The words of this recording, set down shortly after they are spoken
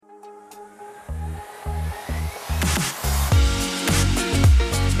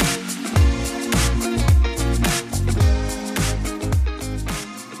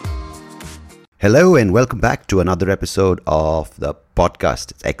Hello and welcome back to another episode of the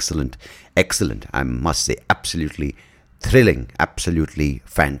podcast. It's excellent. I must say, absolutely thrilling, absolutely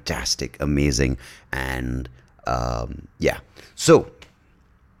fantastic, amazing, and So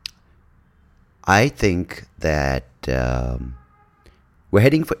I think that we're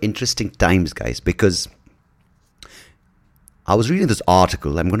heading for interesting times, guys, because I was reading this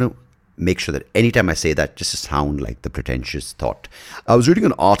article. I'm going to make sure that anytime I say that, just to sound like the pretentious thought. I was reading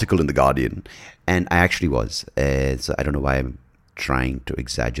an article in The Guardian, and I actually was. So I don't know why I'm trying to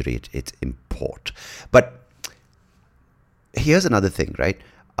exaggerate its import. But here's another thing, right?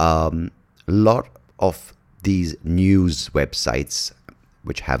 A lot of these news websites,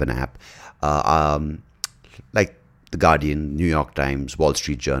 which have an app, like The Guardian, New York Times, Wall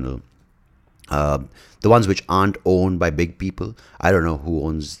Street Journal, the ones which aren't owned by big people. I don't know who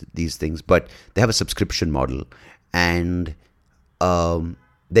owns these things, but they have a subscription model, and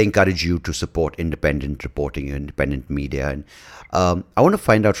they encourage you to support independent reporting, independent media. And I want to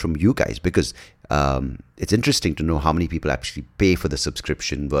find out from you guys, because it's interesting to know how many people actually pay for the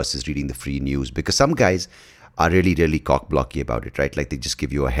subscription versus reading the free news, because some guys are really cock-blocky about it, right? Like they just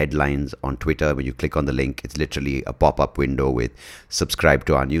give you a headlines on Twitter. When you click on the link, it's literally a pop-up window with subscribe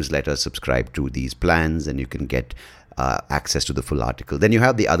to our newsletter, subscribe to these plans, and you can get access to the full article. Then you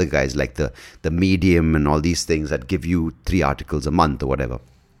have the other guys like the Medium and all these things that give you 3 articles a month or whatever.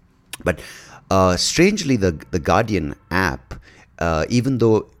 But strangely, the Guardian app, even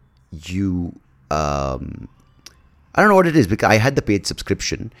though you I don't know what it is, because I had the paid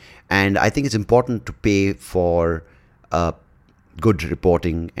subscription, and I think it's important to pay for good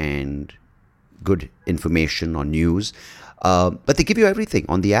reporting and good information on news. But they give you everything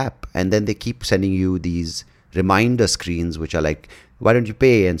on the app, and then they keep sending you these reminder screens, which are like, why don't you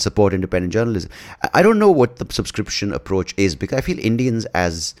pay and support independent journalism? I don't know what the subscription approach is, because I feel Indians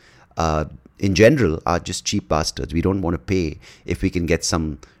as in general are just cheap bastards. We don't want to pay if we can get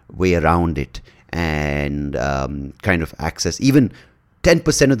some way around it and kind of access even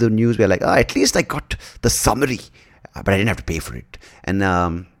 10% of the news. We're like, at least I got the summary, but I didn't have to pay for it. And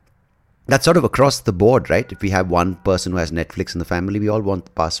that's sort of across the board, right? If we have one person who has Netflix in the family, we all want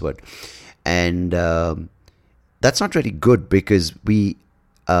the password. And that's not really good, because we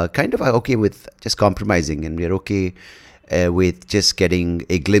kind of are okay with just compromising, and we're okay with just getting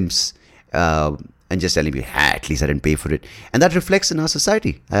a glimpse and just telling me, at least I didn't pay for it. And that reflects in our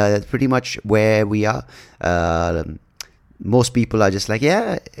society. That's pretty much where we are. Most people are just like,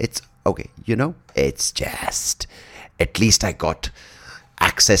 yeah, it's okay. It's just, at least I got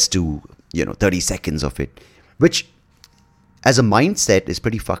access to, 30 seconds of it. Which, as a mindset, is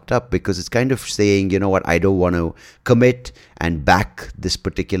pretty fucked up, because it's kind of saying, you know what, I don't want to commit and back this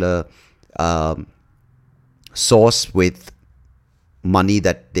particular source with money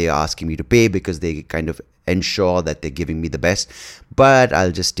that they are asking me to pay, because they kind of ensure that they're giving me the best, but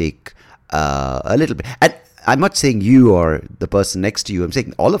I'll just take a little bit. And I'm not saying you or the person next to you, I'm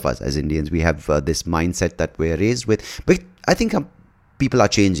saying all of us as Indians, we have this mindset that we're raised with. But I think people are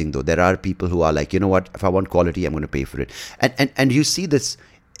changing, though. There are people who are like, you know what, if I want quality, I'm going to pay for it. And you see this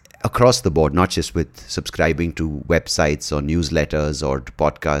across the board, not just with subscribing to websites or newsletters or to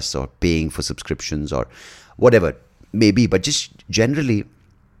podcasts or paying for subscriptions or whatever maybe, but just generally,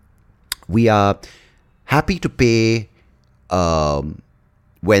 we are happy to pay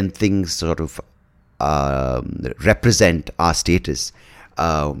when things sort of represent our status.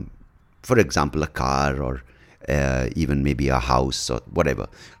 For example, a car, or even maybe a house, or whatever,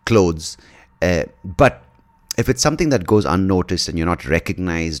 clothes. But if it's something that goes unnoticed and you're not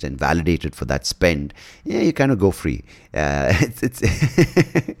recognized and validated for that spend, you kind of go free. It's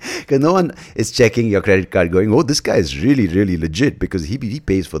because no one is checking your credit card going, oh, this guy is really legit, because he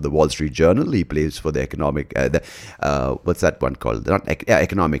pays for the Wall Street Journal, he pays for the economic, what's that one called? Not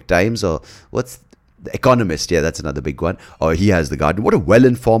Economic Times, or what's The Economist, that's another big one. Or he has The Guardian. What a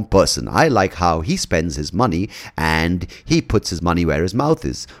well-informed person. I like how he spends his money, and he puts his money where his mouth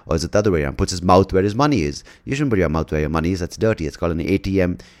is. Or is it the other way around? Puts his mouth where his money is. You shouldn't put your mouth where your money is. That's dirty. It's called an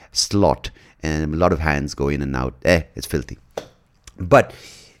ATM slot. And a lot of hands go in and out. It's filthy. But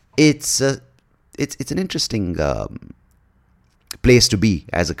it's an interesting place to be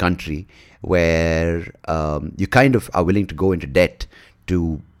as a country, where you kind of are willing to go into debt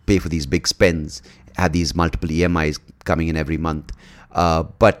to pay for these big spends, have these multiple EMIs coming in every month,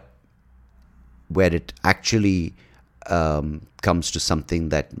 but where it actually comes to something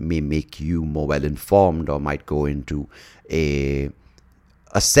that may make you more well-informed, or might go into a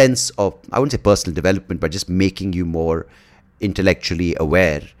sense of, I wouldn't say personal development, but just making you more intellectually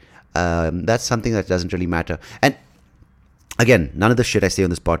aware. That's something that doesn't really matter. And again, none of the shit I say on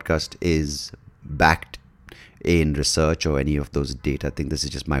this podcast is backed in research or any of those data. I think this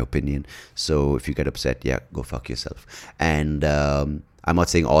is just my opinion. So if you get upset, yeah, go fuck yourself. And I'm not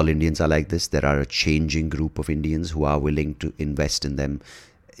saying all Indians are like this. There are a changing group of Indians who are willing to invest in them,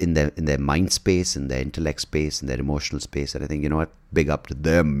 in their mind space, in their intellect space, in their emotional space. And I think, you know what, big up to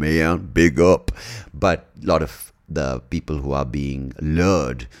them, man, big up. But a lot of the people who are being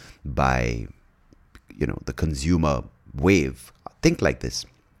lured by, you know, the consumer wave think like this.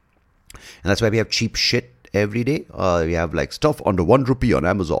 And that's why we have cheap shit every day. We have like stuff under 1 rupee on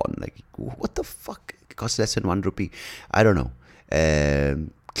Amazon. Like, what the fuck? It costs less than 1 rupee. I don't know.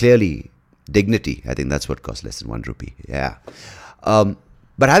 Clearly, dignity. I think that's what costs less than 1 rupee. Yeah.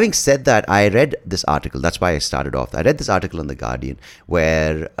 But having said that, I read this article. That's why I started off. I read this article in The Guardian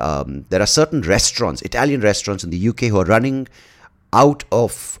where there are certain restaurants, Italian restaurants in the UK, who are running out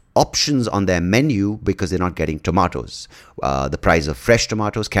of options on their menu because they're not getting tomatoes. The price of fresh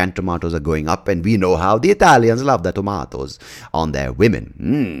tomatoes, canned tomatoes are going up, and we know how the Italians love the tomatoes on their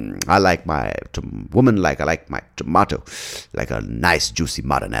women. I like my I like my tomato, like a nice juicy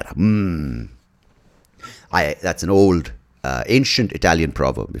marinara. That's an old ancient Italian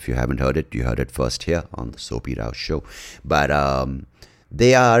proverb. If you haven't heard it, you heard it first here on the Soapy Rao show. But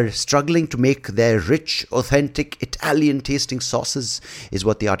they are struggling to make their rich, authentic Italian tasting sauces, is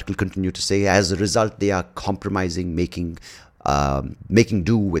what the article continued to say. As a result, they are compromising, making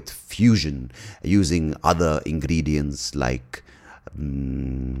do with fusion, using other ingredients like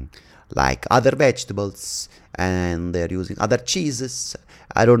other vegetables, and they're using other cheeses.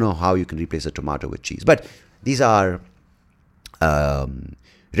 I don't know how you can replace a tomato with cheese, but these are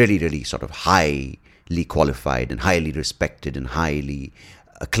really, really sort of highly qualified and highly respected and highly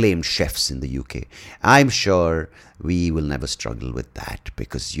acclaimed chefs in the UK. I'm sure we will never struggle with that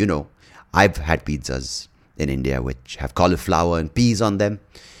because, you know, I've had pizzas in India which have cauliflower and peas on them,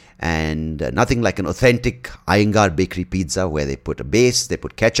 and nothing like an authentic Iyengar bakery pizza where they put a base, they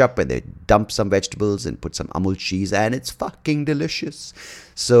put ketchup, and they dump some vegetables and put some Amul cheese, and it's fucking delicious.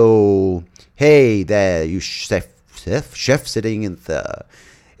 So, hey there, you chef sitting in the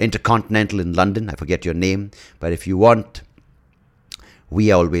Intercontinental in London, I forget your name, but if you want,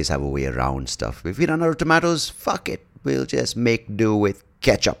 we always have a way around stuff. If we run out of tomatoes, fuck it, we'll just make do with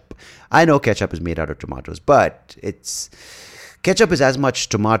ketchup. I know ketchup is made out of tomatoes, but ketchup is as much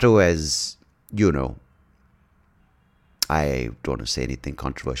tomato as, you know, I don't want to say anything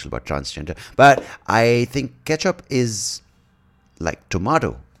controversial about transgender, but I think ketchup is like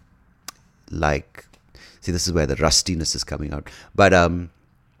tomato. Like, see, this is where the rustiness is coming out, but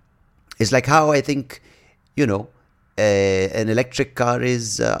it's like how I think, you know, an electric car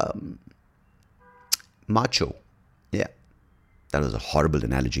is macho. Yeah, that was a horrible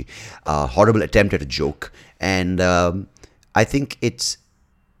analogy, horrible attempt at a joke. And I think it's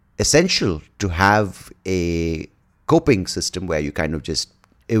essential to have a coping system where you kind of just,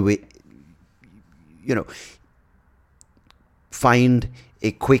 you know, find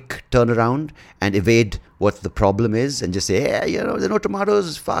a quick turnaround and evade what the problem is and just say, yeah, you know, there are no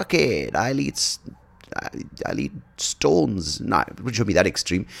tomatoes, fuck it, I'll eat stones. Not, which would be that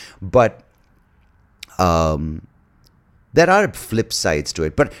extreme, but there are flip sides to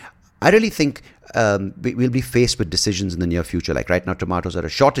it. But I really think we'll be faced with decisions in the near future. Like right now, tomatoes are a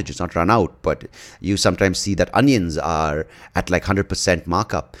shortage. It's not run out, but you sometimes see that onions are at like 100%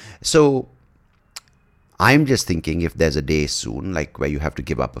 markup. So I'm just thinking if there's a day soon, like where you have to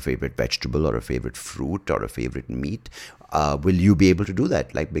give up a favorite vegetable or a favorite fruit or a favorite meat, will you be able to do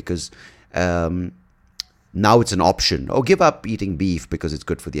that? Like, because now it's an option. Oh, give up eating beef because it's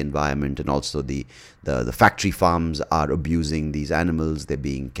good for the environment, and also the factory farms are abusing these animals. They're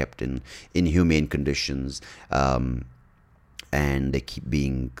being kept in inhumane conditions, and they keep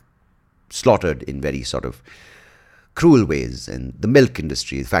being slaughtered in very sort of cruel ways. And the milk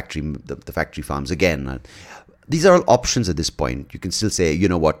industry, the factory farms, again, these are all options at this point. You can still say, you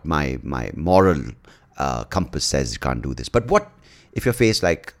know what, my moral compass says you can't do this. But what if you're faced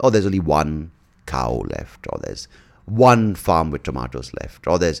like, oh, there's only one cow left, or there's one farm with tomatoes left,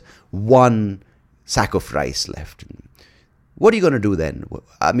 or there's one sack of rice left? What are you going to do then?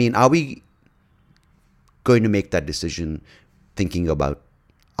 I mean, are we going to make that decision thinking about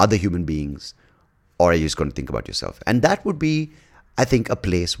other human beings, or are you just going to think about yourself? And that would be, I think, a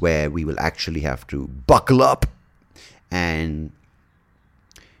place where we will actually have to buckle up and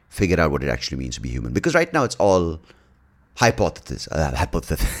figure out what it actually means to be human. Because right now it's all hypothesis.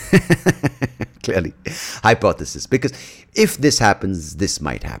 Clearly, hypothesis. Because if this happens, this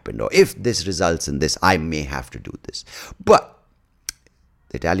might happen. Or if this results in this, I may have to do this. But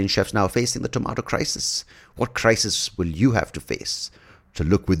the Italian chefs now are facing the tomato crisis. What crisis will you have to face to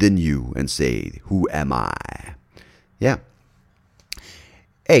look within you and say, who am I? Yeah.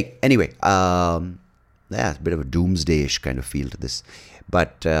 Hey, anyway, yeah, it's a bit of a doomsday-ish kind of feel to this.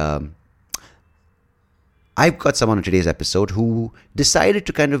 But I've got someone on today's episode who decided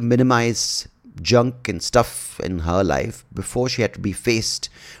to kind of minimize junk and stuff in her life before she had to be faced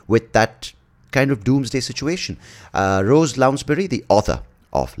with that kind of doomsday situation. Rose Loumsbury, the author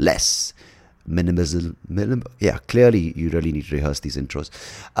of Less yeah, clearly you really need to rehearse these intros.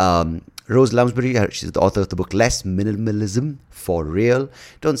 Rose Loumsbury, she's the author of the book Less Minimalism for Real.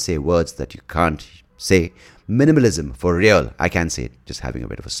 Don't say words that you can't say. Minimalism for real. I can say it, just having a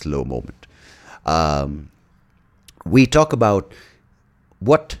bit of a slow moment. We talk about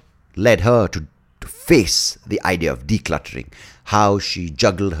what led her to face the idea of decluttering, how she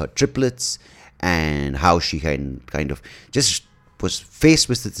juggled her triplets, and how she kind of just was faced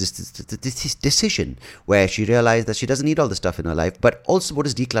with this decision where she realized that she doesn't need all the stuff in her life. But also, what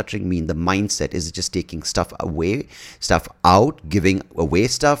does decluttering mean? The mindset. Is it just taking stuff away, stuff out, giving away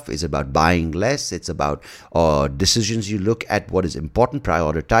stuff? Is it about buying less? It's about decisions you look at, what is important,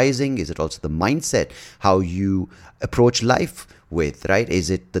 prioritizing. Is it also the mindset, how you approach life with, right?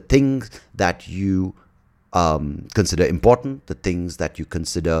 Is it the things that you consider important, the things that you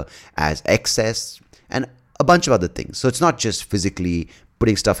consider as excess, and a bunch of other things. So it's not just physically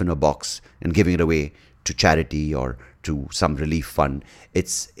putting stuff in a box and giving it away to charity or to some relief fund.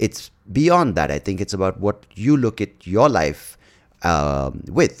 It's beyond that. I think it's about what you look at your life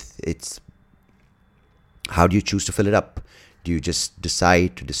with. It's how do you choose to fill it up? Do you just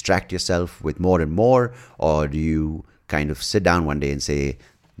decide to distract yourself with more and more, or do you kind of sit down one day and say,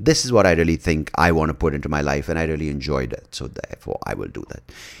 this is what I really think I want to put into my life and I really enjoyed it, so therefore I will do that.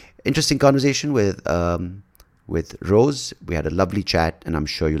 Interesting conversation with Rose. We had a lovely chat, and I'm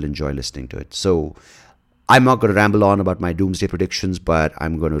sure you'll enjoy listening to it. So I'm not going to ramble on about my doomsday predictions, but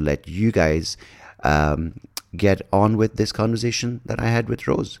I'm going to let you guys get on with this conversation that I had with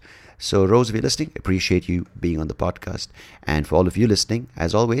Rose. So Rose, if you're listening, appreciate you being on the podcast. And for all of you listening,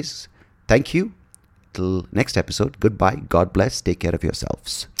 as always, thank you. Till next episode, goodbye. God bless. Take care of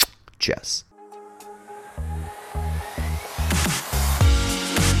yourselves. Cheers.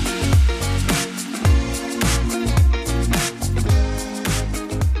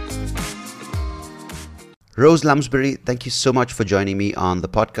 Rose Loumsbury, thank you so much for joining me on the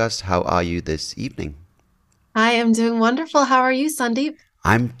podcast. How are you this evening? I am doing wonderful. How are you, Sandeep?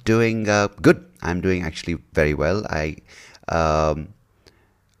 I'm doing good. I'm doing actually very well. Um,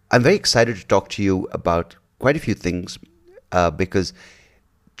 I'm very excited to talk to you about quite a few things because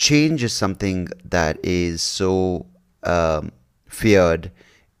change is something that is so feared.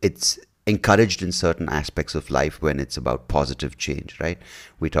 It's encouraged in certain aspects of life when it's about positive change, right?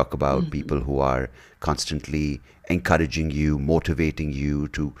 We talk about Mhm. people who are constantly encouraging you, motivating you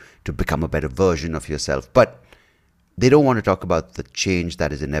to become a better version of yourself. But they don't want to talk about the change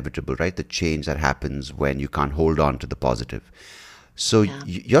that is inevitable, right? The change that happens when you can't hold on to the positive. So Yeah.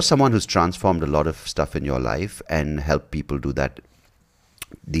 you're someone who's transformed a lot of stuff in your life and helped people do that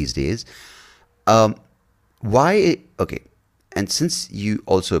these days. Um, why? Okay. And since you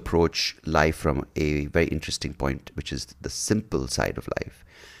also approach life from a very interesting point, which is the simple side of life,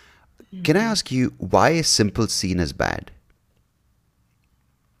 can I Mhm. ask you why is simple seen as bad?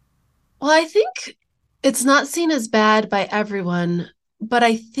 Well, I think it's not seen as bad by everyone, but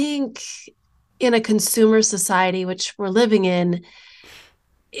I think in a consumer society, which we're living in,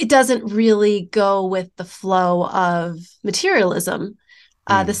 it doesn't really go with the flow of materialism.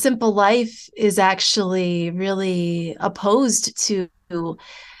 The Mm, simple life is actually really opposed to,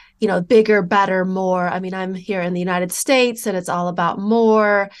 bigger, better, more. I mean, I'm here in the United States and it's all about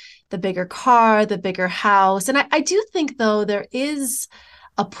more, the bigger car, the bigger house. And I do think, though, there is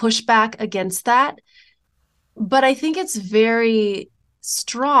a pushback against that. But I think it's very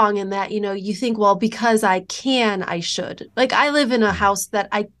strong in that, you think, well, because I can, I should. Like, I live in a mm, house that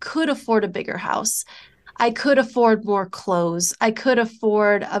I could afford a bigger house. I could afford more clothes. I could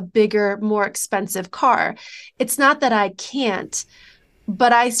afford a bigger, more expensive car. It's not that I can't,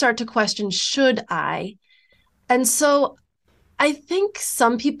 but I start to question, should I? And so I think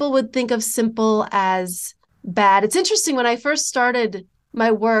some people would think of simple as bad. It's interesting. When I first started my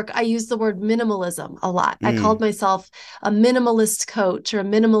work, I used the word minimalism a lot. I called mm, myself a minimalist coach or a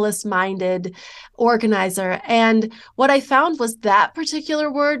minimalist minded organizer. And what I found was that particular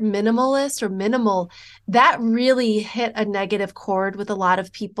word, minimalist or minimal, that really hit a negative chord with a lot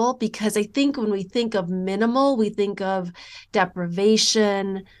of people because I think when we think of minimal, we think of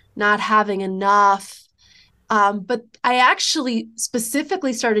deprivation, not having enough. But I actually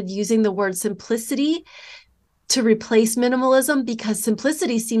specifically started using the word simplicity to replace minimalism because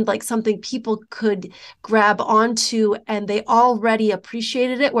simplicity seemed like something people could grab onto and they already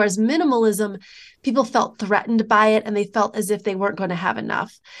appreciated it. Whereas minimalism, people felt threatened by it and they felt as if they weren't going to have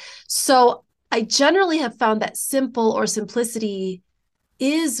enough. So I generally have found that simple or simplicity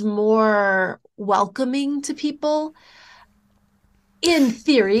is more welcoming to people in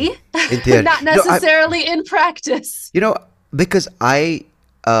theory, In theory, not I, necessarily in practice. you know, because I,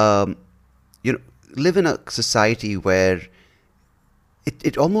 um, you know, live in a society where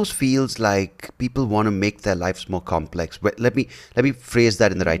it almost feels like people want to make their lives more complex. Let me phrase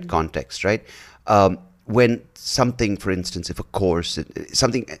that in the right context, right? When something, for instance, if a course,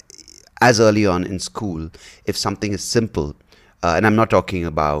 something as early on in school, if something is simple, and I'm not talking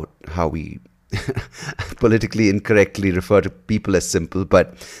about how we politically incorrectly refer to people as simple,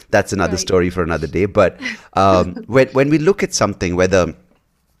 but that's another Right. story for another day. But when we look at something, whether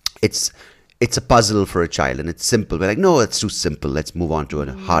it's it's a puzzle for a child and it's simple, we're like, no, it's too simple. Let's move on to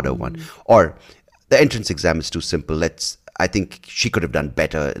a harder one. Mm, Or the entrance exam is too simple. I think she could have done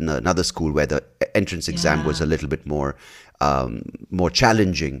better in another school where the entrance exam was yeah. a little bit more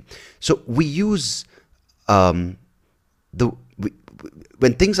challenging. So we use um, the we,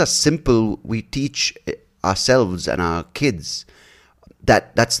 when things are simple, we teach ourselves and our kids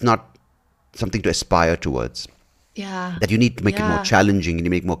that that's not something to aspire towards. Yeah. That you need to make it more Yeah. challenging, you need to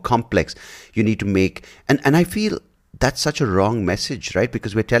make it more complex, you need to make, and I feel that's such a wrong message, right?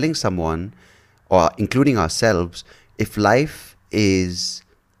 Because we're telling someone, or including ourselves, if life is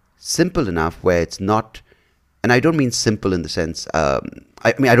simple enough where it's not, and I don't mean simple in the sense, I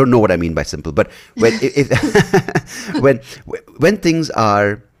mean, I don't know what I mean by simple, but when when when things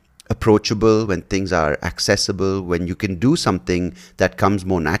are approachable, when things are accessible, when you can do something that comes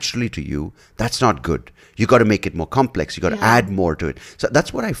more naturally to you, that's not good. You got to make it more complex. You got to Yeah. add more to it. So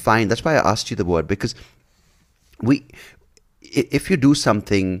that's what I find. That's why I asked you the word, because we if you do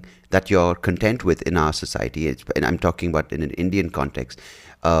something that you're content with in our society, and I'm talking about in an Indian context,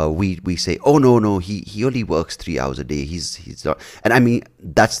 we say, oh no, he only works 3 hours a day. He's not, and I mean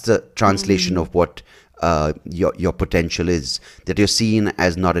that's the translation Mm, of what your potential is, that you're seen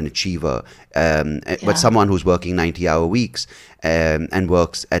as not an achiever, but yeah. someone who's working 90-hour weeks, and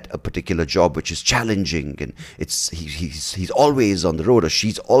works at a particular job which is challenging, and he's always on the road, or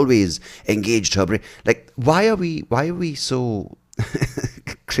she's always engaged her brain. Like, why are we so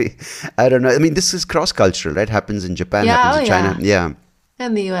I don't know. I mean, this is cross cultural, right? Happens in Japan, Yeah. happens Oh, in China, yeah. yeah,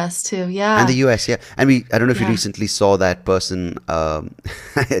 And the US too. and the Yeah. US, yeah. And I don't know if you Yeah. recently saw that person.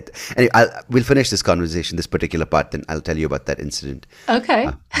 Anyway, we'll finish this conversation, this particular part, then I'll tell you about that incident. Okay.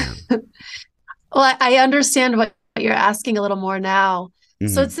 Yeah. Well, I understand what you're asking a little more now.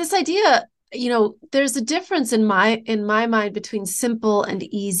 So Hmm. it's this idea, there's a difference in my mind between simple and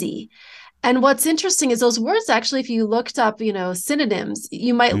easy. And what's interesting is those words actually, if you looked up, synonyms,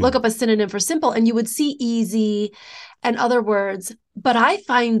 you might look Mm. up a synonym for simple and you would see easy and other words, but I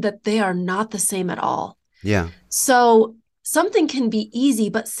find that they are not the same at all. Yeah. So something can be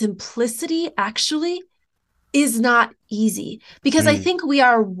easy, but simplicity actually is not easy because I Mm. think we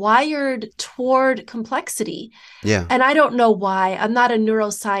are wired toward complexity. Yeah. And I don't know why. I'm not a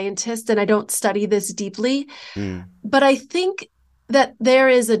neuroscientist and I don't study this deeply, Mm. but I think that there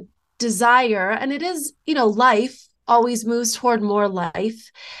is a desire, and it is, life always moves toward more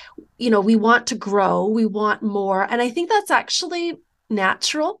life. We want to grow, we want more. And I think that's actually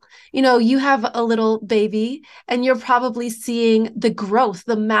natural. You have a little baby and you're probably seeing the growth,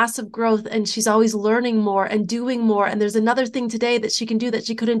 the massive growth, and she's always learning more and doing more. And there's another thing today that she can do that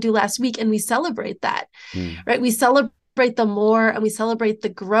she couldn't do last week. And we celebrate that, Mm. right? We celebrate the more and we celebrate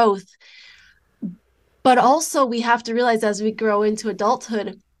the growth. But also, we have to realize as we grow into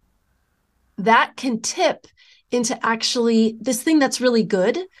adulthood, that can tip into actually this thing that's really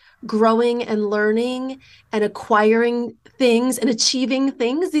good, growing and learning and acquiring things and achieving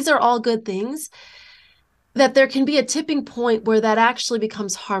things. These are all good things. That there can be a tipping point where that actually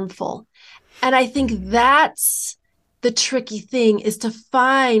becomes harmful. And I think that's the tricky thing is to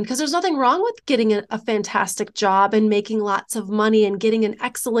find, because there's nothing wrong with getting a fantastic job and making lots of money and getting an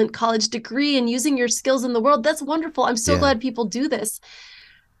excellent college degree and using your skills in the world. That's wonderful. I'm so Yeah. glad people do this.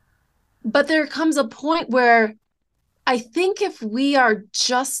 But there comes a point where I think if we are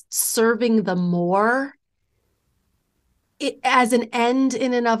just serving the more as an end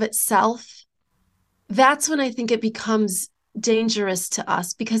in and of itself, that's when I think it becomes dangerous to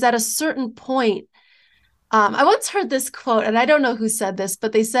us because at a certain point, I once heard this quote, and I don't know who said this,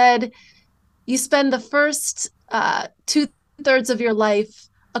 but they said you spend the first 2/3 of your life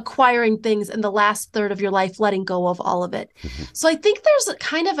acquiring things and the last third of your life letting go of all of it. So I think there's a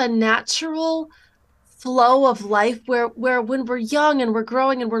kind of a natural flow of life where when we're young and we're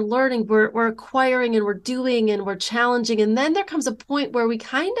growing and we're learning, we're acquiring and we're doing and we're challenging. And then there comes a point where we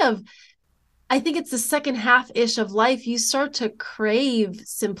kind of, I think it's the second half ish of life, you start to crave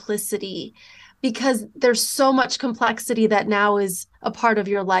simplicity because there's so much complexity that now is a part of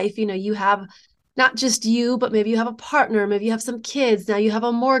your life. You know, you have not just you, but maybe you have a partner, maybe you have some kids, now you have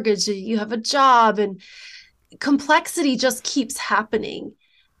a mortgage, you have a job, and complexity just keeps happening.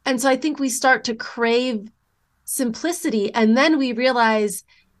 And so I think we start to crave simplicity, and then we realize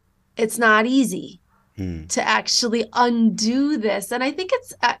it's not easy Mm. to actually undo this. And I think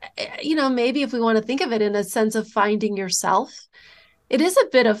it's, maybe if we want to think of it in a sense of finding yourself, it is a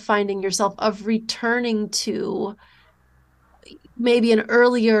bit of finding yourself, of returning to maybe an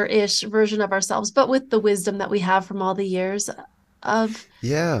earlier ish version of ourselves, but with the wisdom that we have from all the years of,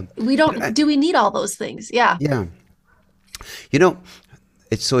 Yeah. we You know, don't, do we need all those things? Yeah. yeah. You know,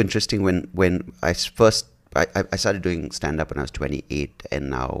 it's so interesting when I started doing stand up when I was 28, and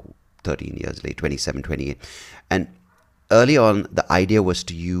now 13 years later, 27, 28. And early on, the idea was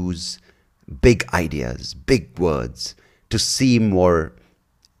to use big ideas, big words to seem more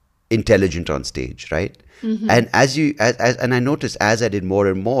intelligent on stage, right? Mm-hmm. And and I noticed as I did more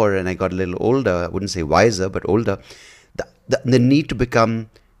and more, and I got a little older, I wouldn't say wiser, but older, the need to become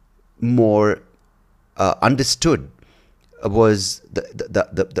more understood was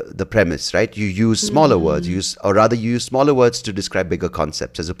the premise, right? You use smaller words, Mm-hmm. or rather, you use smaller words to describe bigger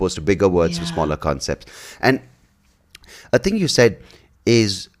concepts as opposed to bigger words for Yeah. smaller concepts. And a thing you said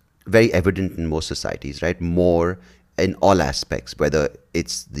is very evident in most societies, right? More in all aspects, whether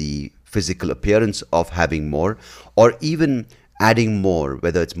it's the physical appearance of having more, or even adding more,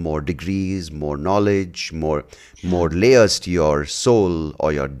 whether it's more degrees, more knowledge, Yeah. more layers to your soul,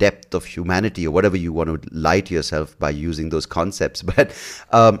 or your depth of humanity, or whatever you want to lie to yourself by using those concepts. But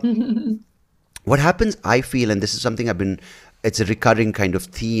what happens, I feel, and this is something it's a recurring kind of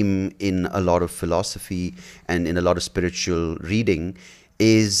theme in a lot of philosophy and in a lot of spiritual reading,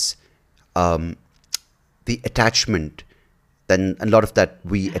 is um, the attachment. Then a lot of that,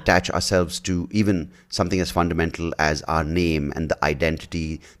 we Yeah. attach ourselves to even something as fundamental as our name and the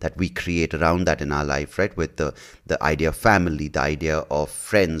identity that we create around that in our life, right? With the idea of family, the idea of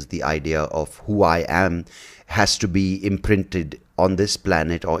friends, the idea of who I am has to be imprinted on this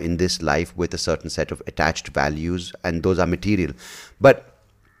planet or in this life with a certain set of attached values, and those are material. But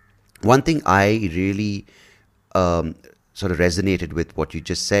one thing I really um, sort of resonated with what you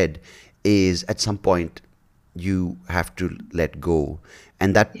just said is, at some point you have to let go,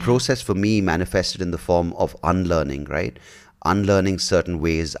 and that Yeah. process for me manifested in the form of unlearning, right? Unlearning certain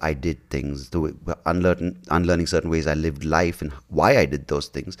ways I did things, unlearning certain ways I lived life and why I did those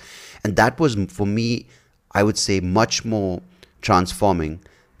things. And that was, for me, I would say, much more transforming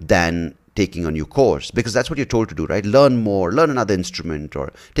than taking a new course, because that's what you're told to do, right? Learn more, learn another instrument,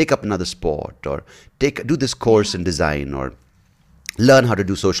 or take up another sport, or do this course Yeah. in design, or learn how to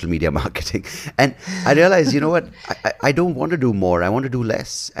do social media marketing. And I realized, you know what, I don't want to do more, I want to do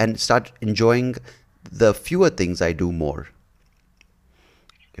less, and start enjoying the fewer things I do more,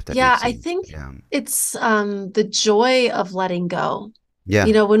 if that Yeah, makes I sense. think Yeah. it's the joy of letting go. Yeah.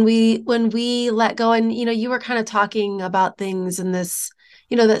 You know, when we let go, and you were kind of talking about things in this,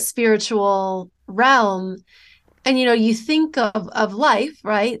 that spiritual realm, and you think of life,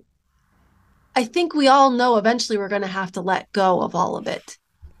 right? I think we all know eventually we're going to have to let go of all of it.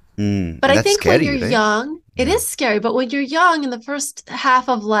 But And I that's think when scary, you're right? young, it Yeah. is scary. But when you're young in the first half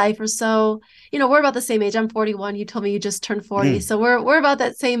of life or so, we're about the same age. I'm 41. You told me you just turned 40. Mm. So we're about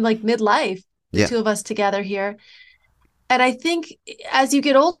that same like midlife, the Yeah. two of us together here. And I think as you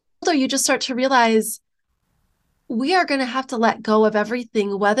get older, you just start to realize we are going to have to let go of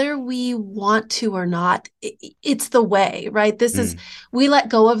everything, whether we want to or not. It's the way, right? Mm. We let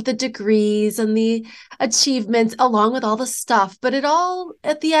go of the degrees and the achievements along with all the stuff, but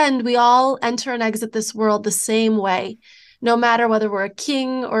at the end, we all enter and exit this world the same way. No matter whether we're a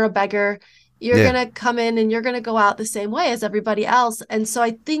king or a beggar, you're Yeah. going to come in and you're going to go out the same way as everybody else. And so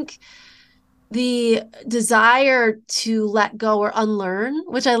I think the desire to let go or unlearn,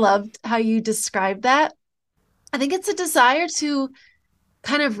 which I loved how you described that, I think it's a desire to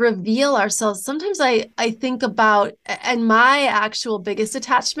kind of reveal ourselves. Sometimes I think about, and my actual biggest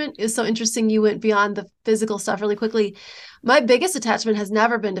attachment is so interesting. You went beyond the physical stuff really quickly. My biggest attachment has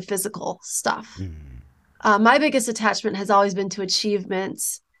never been to physical stuff. Mm. My biggest attachment has always been to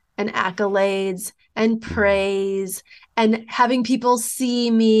achievements and accolades and Mm. praise and having people see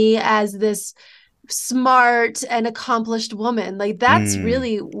me as this smart and accomplished woman. Like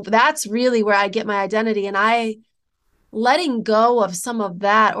Mm. that's really where I get my identity. And letting go of some of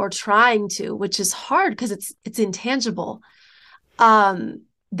that, or trying to, which is hard because it's intangible. Um,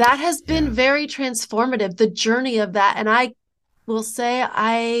 that has been Yeah. very transformative, the journey of that. And I will say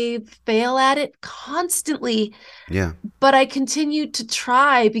I fail at it constantly, Yeah. but I continue to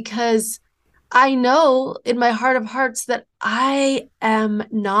try because I know in my heart of hearts that I am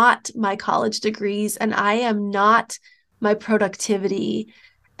not my college degrees, and I am not my productivity,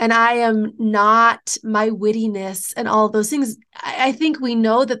 and I am not my wittiness and all of those things. I think we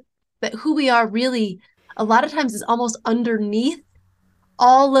know that who we are really a lot of times is almost underneath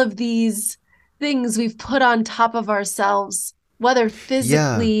all of these things we've put on top of ourselves, whether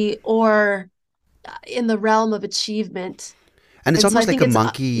Yeah. physically or in the realm of achievement. And it's And so I almost like think a it's,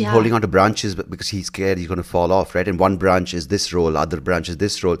 monkey yeah, holding onto branches because he's scared he's going to fall off, right? And one branch is this role, other branch is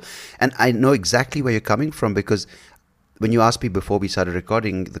this role. And I know exactly where you're coming from because when you asked me before we started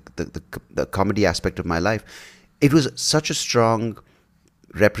recording the comedy aspect of my life, it was such a strong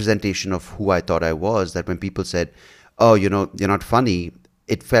representation of who I thought I was that when people said, "Oh, you're not funny,"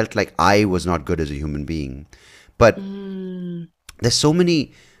 it felt like I was not good as a human being. But mm, there's so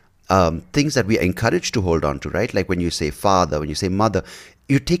many things that we are encouraged to hold on to, right? Like when you say father, when you say mother,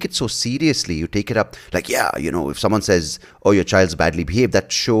 you take it so seriously. You take it up like, yeah, if someone says, "Oh, your child's badly behaved,"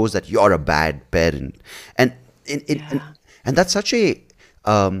 that shows that you're a bad parent, and in, yeah. and that's such a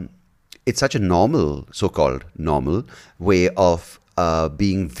it's such a normal, so-called normal way of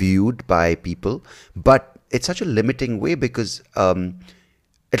being viewed by people, but it's such a limiting way because,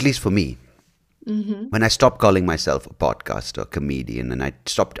 at least for me, Hmm. when I stopped calling myself a podcaster, comedian, and I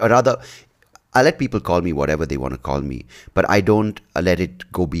stopped, or rather, I let people call me whatever they want to call me, but I don't let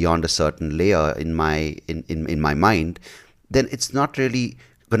it go beyond a certain layer in my mind. Then it's not really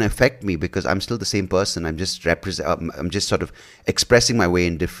going to affect me because I'm still the same person. I'm just sort of expressing my way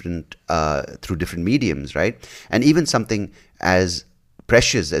in different through different mediums, right? And even something as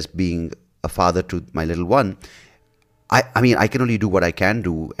precious as being a father to my little one, I mean, I can only do what I can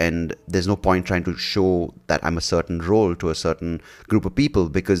do, and there's no point trying to show that I'm a certain role to a certain group of people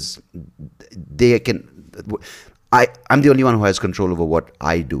because they can. I'm the only one who has control over what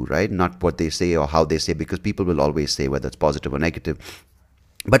I do, right? Not what they say or how they say, because people will always say whether it's positive or negative.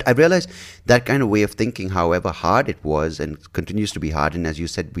 But I realized that kind of way of thinking, however hard it was and continues to be hard, and as you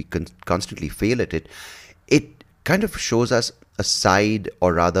said, we constantly fail at it, it kind of shows us a side,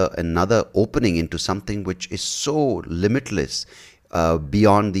 or rather another opening into something which is so limitless,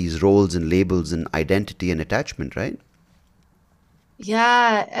 beyond these roles and labels and identity and attachment, right?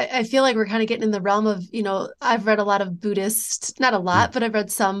 Yeah, I feel like we're kind of getting in the realm of, I've read a lot of Buddhist, not a Mm, lot, but I've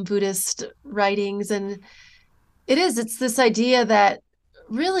read some Buddhist writings. And it's this idea that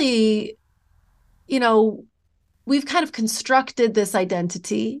really, you know, we've kind of constructed this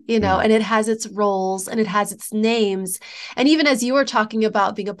identity, mm, and it has its roles and it has its names. And even as you were talking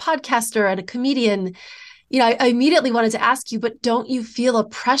about being a podcaster and a comedian, I immediately wanted to ask you, but don't you feel a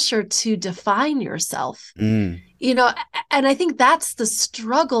pressure to define yourself? mm. You know, and I think that's the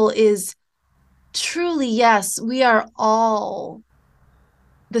struggle is truly, yes, we are all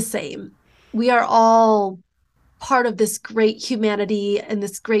the same. We are all part of this great humanity and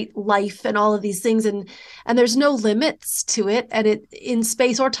this great life and all of these things, and there's no limits to it, and it in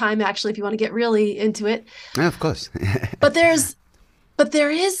space or time, actually, if you want to get really into it. Yeah, of course. But there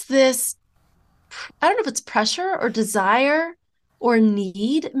is this, I don't know if it's pressure or desire or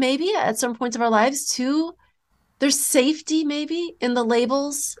need, maybe at some points of our lives, to there's safety maybe in the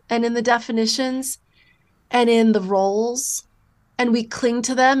labels and in the definitions and in the roles, and we cling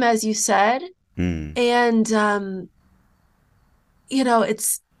to them, as you said. Mm, And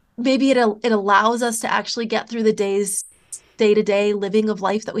it's maybe it allows us to actually get through the day-to-day living of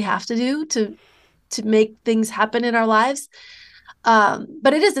life that we have to do to make things happen in our lives.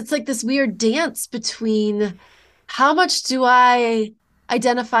 But it's like this weird dance between how much do I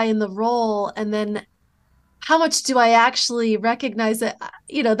identify in the role, and then how much do I actually recognize that,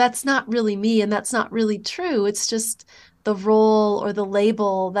 that's not really me and that's not really true. It's just the role or the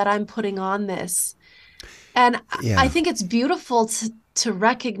label that I'm putting on this. And I yeah. think it's beautiful to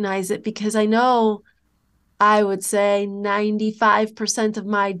recognize it, because I know I would say 95% of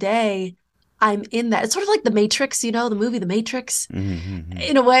my day I'm in that. It's sort of like the Matrix, the movie The Matrix. Mm-hmm.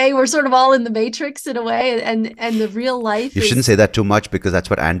 In a way, we're sort of all in the Matrix in a way, and the real life You shouldn't is, say that too much because that's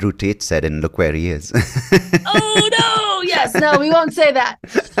what Andrew Tate said, and look where he is. oh no, yes, no, we won't say that.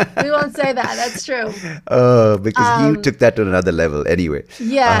 We won't say that. That's true. Because he Um, took that to another level anyway.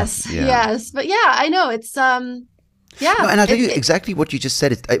 yes, Yeah. yes. But yeah, I know it's No, Yeah, and I'll tell you exactly what you just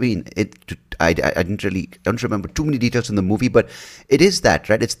said. I mean, I didn't really don't remember too many details in the movie, but it is that,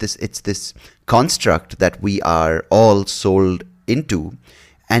 right? It's this construct that we are all sold into,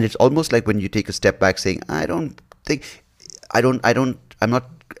 and it's almost like when you take a step back, saying, I don't think, I'm not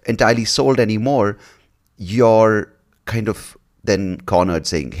entirely sold anymore. You're kind of then cornered,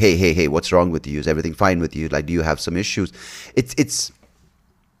 saying, hey, what's wrong with you? Is everything fine with you? Like, do you have some issues? It's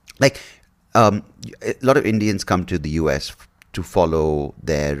like a lot of Indians come to the US to follow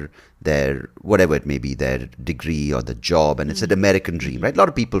their whatever it may be, their degree or the job, and it's an American dream, right? A lot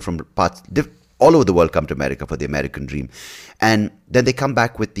of people from all over the world come to America for the American dream, and then they come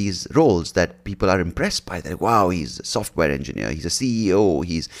back with these roles that people are impressed by. That, wow, he's a software engineer, he's a CEO,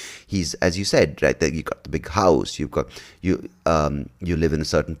 he's as you said, right? That you got the big house, you live in a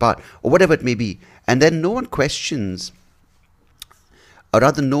certain part or whatever it may be, and then no one questions, or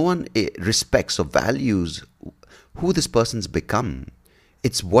rather no one respects or values who this person's become.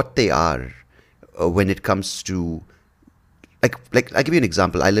 It's what they are when it comes to, like I'll give you an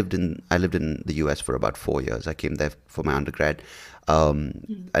example. I lived in the US for about 4 years. I came there for my undergrad,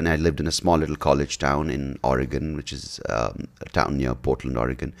 and I lived in a small little college town in Oregon, which is a town near Portland,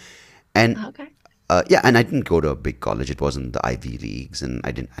 Oregon. And okay. yeah, and I didn't go to a big college. It wasn't the Ivy Leagues, and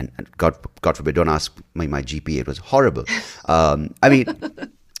I didn't. And God forbid, don't ask my GPA. It was horrible. I mean,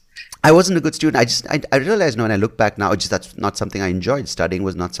 I wasn't a good student. I realized now, when I look back now, it's just that's not something I enjoyed. Studying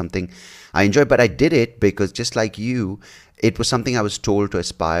was not something I enjoyed, but I did it because, just like you, it was something I was told to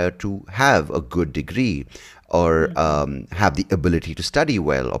aspire to have a good degree, or have the ability to study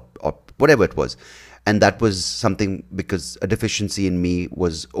well, or whatever it was. And that was something, because a deficiency in me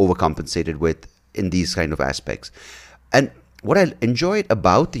was overcompensated with in these kind of aspects. And what I enjoyed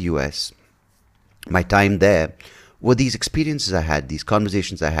about the US, my time there, were these experiences I had, these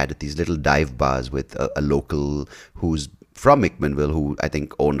conversations I had at these little dive bars with a local who's from McMinnville, who I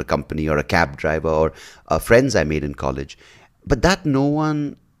think owned a company, or a cab driver, or friends I made in college. But that no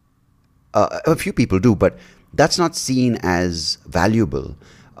one, a few people do, but that's not seen as valuable.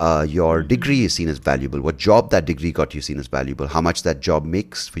 Your degree is seen as valuable. What job that degree got you seen as valuable. How much that job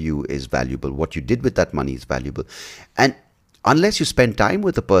makes for you is valuable. What you did with that money is valuable. And unless you spend time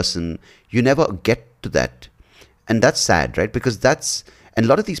with a person, you never get to that. And that's sad, right? Because and a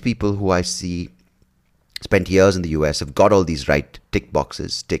lot of these people who I see spent years in the US have got all these right tick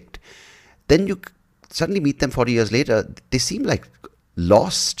boxes ticked. Then you suddenly meet them 40 years later, they seem like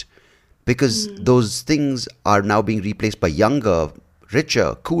lost, because those things are now being replaced by younger,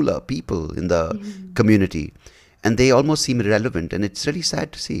 richer, cooler people in the community, and they almost seem irrelevant, and it's really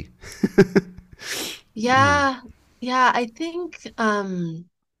sad to see. Yeah. Yeah. Yeah, I think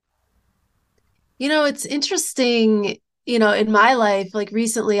it's interesting, in my life, like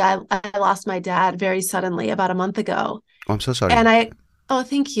recently I lost my dad very suddenly about a month ago. Oh, I'm so sorry. And oh,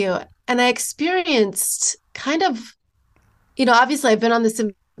 thank you. And I experienced kind of, obviously I've been on the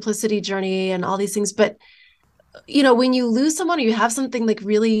simplicity journey and all these things, but when you lose someone, or you have something like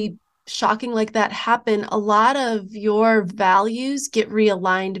really shocking like that happen, a lot of your values get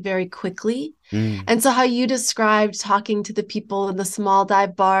realigned very quickly. Mm, And so, how you described talking to the people in the small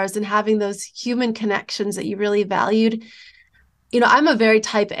dive bars and having those human connections that you really valued, I'm a very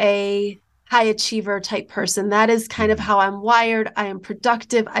type A, high achiever type person. That is kind of mm, how I'm wired. I am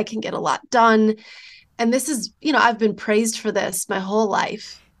productive. I can get a lot done. And this is, I've been praised for this my whole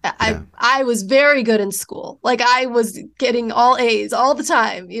life. I yeah, I was very good in school. Like I was getting all A's all the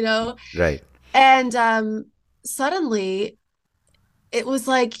time. right. And suddenly it was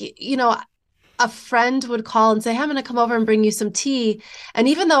like, a friend would call and say, "Hey, I'm going to come over and bring you some tea." And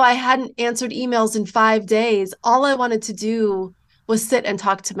even though I hadn't answered emails in 5 days, all I wanted to do was sit and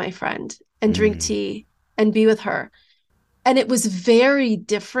talk to my friend and drink Mm, tea and be with her. And it was very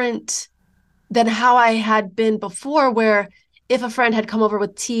different than how I had been before, where if a friend had come over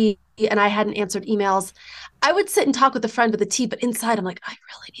with tea and I hadn't answered emails, I would sit and talk with a friend with the tea, but inside I'm like, I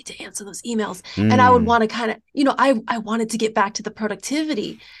really need to answer those emails. And I would mm, want to kind of, I wanted to get back to the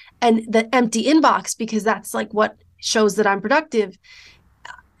productivity and the empty inbox, because that's like what shows that I'm productive.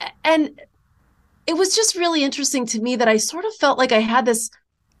 And it was just really interesting to me that I sort of felt like I had this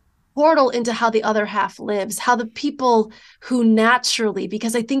portal into how the other half lives, how the people who naturally,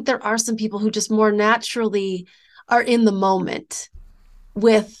 because I think there are some people who just more naturally are in the moment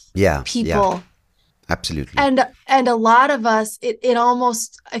with yeah, yeah, people. absolutely. And a lot of us, it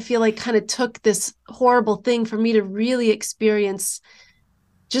almost, I feel like, kind of took this horrible thing for me to really experience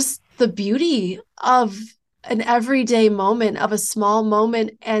just the beauty of an everyday moment, of a small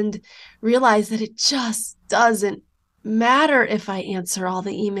moment, and realize that it just doesn't matter if I answer all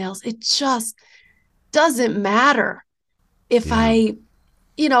the emails. It just doesn't matter if Yeah.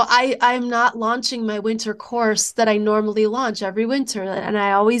 I'm not launching my winter course that I normally launch every winter. And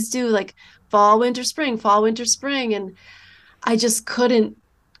I always do like fall, winter, spring. And I just couldn't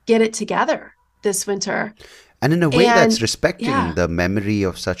get it together this winter. And in a way, that's And respecting yeah, the memory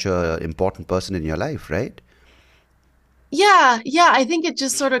of such a important person in your life, right? yeah, I think it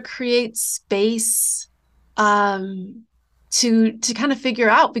just sort of creates space um to kind of figure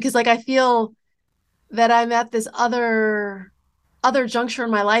out because like I feel that I'm at this other juncture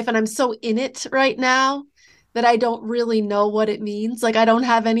in my life and I'm so in it right now that I don't really know what it means. Like I don't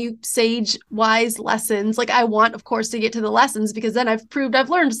have any sage wise lessons. Like I want of course to get to the lessons because then I've proved I've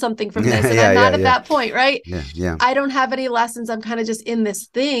learned something from Yeah, this and yeah, I'm yeah, not at yeah, that point, right? yeah, yeah. I don't have any lessons. I'm kind of just in this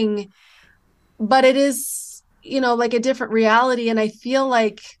thing, but it is, like a different reality and I feel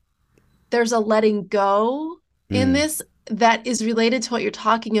like there's a letting go in Mm, this that is related to what you're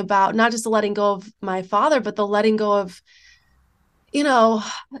talking about, not just the letting go of my father, but the letting go of, you know,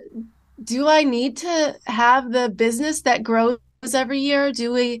 do I need to have the business that grows every year?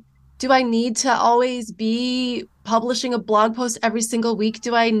 Do I need to always be publishing a blog post every single week?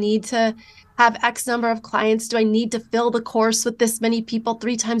 Do I need to have X number of clients? Do I need to fill the course with this many people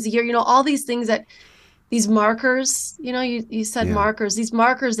 3 times a year? All these things that these markers, you said yeah. markers, these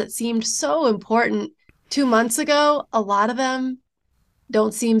markers that seemed so important 2 months ago, a lot of them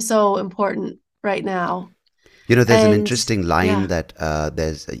don't seem so important right now. You know, there's an And interesting line yeah. that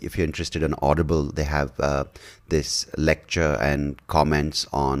if you're interested in Audible, they have this lecture and comments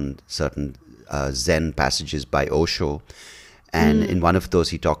on certain Zen passages by Osho. And in Mm, one of those,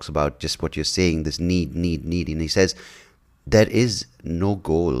 he talks about just what you're saying, this need. And he says, there is no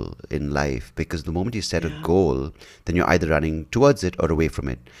goal in life because the moment you set a yeah. goal, then you're either running towards it or away from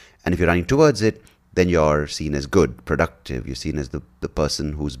it. And if you're running towards it, then you're seen as good, productive. You're seen as the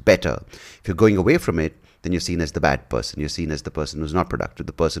person who's better. If you're going away from it, then you're seen as the bad person. You're seen as the person who's not productive,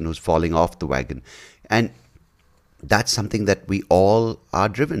 the person who's falling off the wagon. And that's something that we all are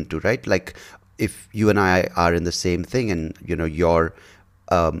driven to, right? Like if you and I are in the same thing and you're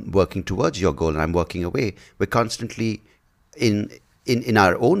working towards your goal and I'm working away, we're constantly in in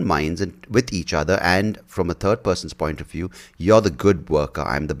our own minds and with each other, and from a third person's point of view, you're the good worker,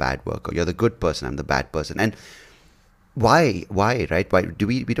 I'm the bad worker, you're the good person, I'm the bad person. And why, right? Why do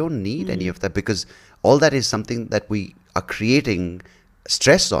we don't need any Mm, of that, because all that is something that we are creating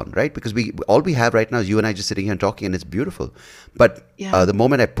stress on, right? Because we all we have right now is you and I just sitting here and talking, and it's beautiful. But yeah. the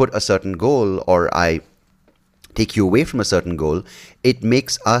moment I put a certain goal, or I take you away from a certain goal, it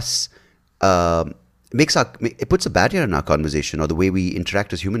makes us it puts a barrier in our conversation or the way we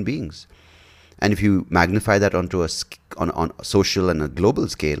interact as human beings. And if you magnify that onto on a social and a global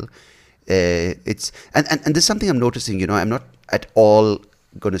scale, it's and there's something I'm noticing. I'm not at all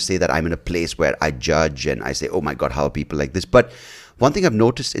going to say that I'm in a place where I judge and I say, oh my God, how are people like this? But one thing I've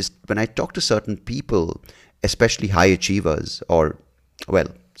noticed is when I talk to certain people, especially high achievers, or well,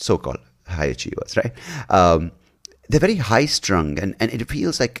 so-called high achievers, right? They're very high strung, and it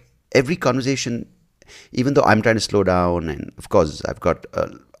feels like every conversation, even though I'm trying to slow down, and of course I've got a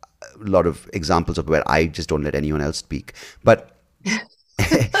lot of examples of where I just don't let anyone else speak, but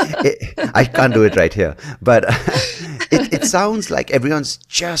I can't do it right here. But it sounds like everyone's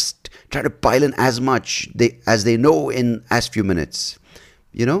just trying to pile in as much as they know in as few minutes.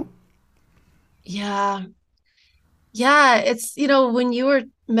 You know? Yeah. Yeah, it's, when you were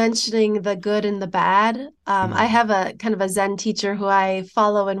mentioning the good and the bad, I Mm, have a kind of a Zen teacher who I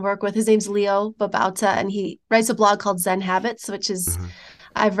follow and work with. His name's Leo Babauta, and he writes a blog called Zen Habits, which is uh-huh.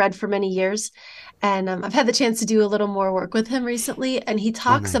 I've read for many years. And I've had the chance to do a little more work with him recently. And he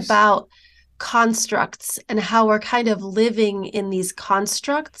Oh, talks nice. about constructs and how we're kind of living in these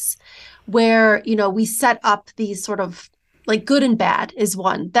constructs where, we set up these sort of like good and bad is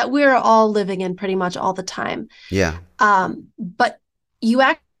one that we're all living in pretty much all the time. Yeah. But you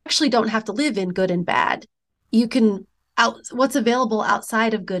actually don't have to live in good and bad. You can what's available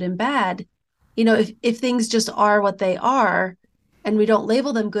outside of good and bad. If things just are what they are and we don't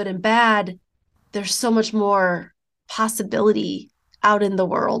label them good and bad, there's so much more possibility out in the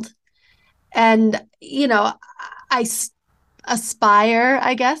world. And, I aspire,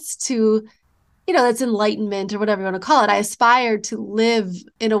 I guess, to, that's enlightenment or whatever you want to call it. I aspire to live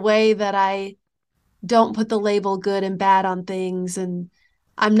in a way that I don't put the label good and bad on things and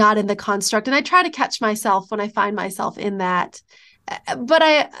I'm not in the construct. And I try to catch myself when I find myself in that. But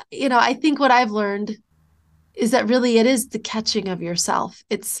I think what I've learned is that really it is the catching of yourself.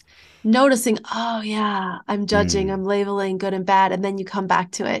 It's noticing, oh yeah, I'm judging, Mm, I'm labeling good and bad, and then you come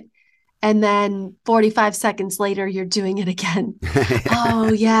back to it. And then 45 seconds later, you're doing it again.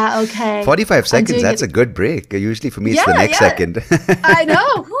 Oh, yeah, okay. 45 I'm seconds, doing that's it. a good break. Usually for me, it's the Yeah, next yeah, second. I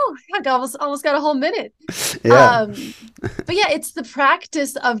know. Whew, I almost got a whole minute. Yeah. Um, but yeah, it's the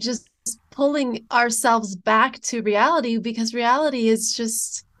practice of just pulling ourselves back to reality because reality is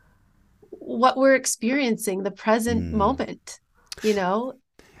just what we're experiencing, the present moment, you know?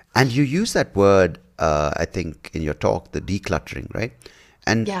 And you use that word, I think, in your talk, the decluttering, right?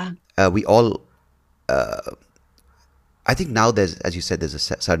 And Yeah, we all, I think now there's, as you said, there's a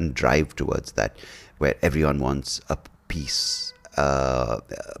sudden drive towards that, where everyone wants a peaceful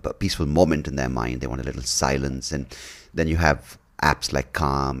moment in their mind. They want a little silence, and then you have apps like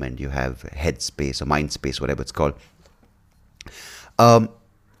Calm, and you have Headspace or Mindspace, whatever it's called.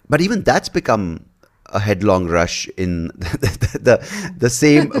 But even that's become a headlong rush in the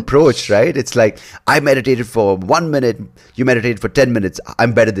same approach, right? It's like, I meditated for 1 minute, you meditated for 10 minutes.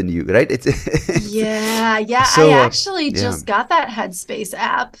 I'm better than you, right? yeah, yeah. I so actually yeah. just got that Headspace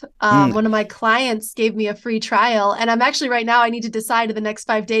app. One of my clients gave me a free trial, and I'm actually right now, I need to decide in the next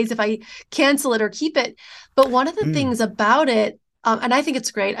 5 days if I cancel it or keep it. But one of the things about it, and I think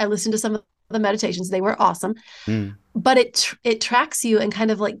it's great, I listened to some of the meditations, they were awesome, but it tracks you and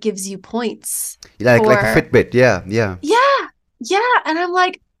kind of like gives you points Like a for, Fitbit, yeah, yeah. yeah, yeah. And I'm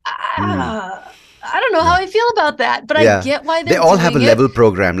like, I don't know how I feel about that, but I Yeah, get why they they're all have a doing it. level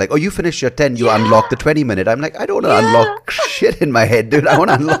program. Like, oh, you finish your 10, you unlock Yeah, the 20 minute. I'm like, I don't want to yeah. unlock shit in my head, dude. I want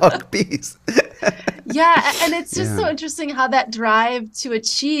to unlock peace. Yeah, and it's just Yeah, so interesting how that drive to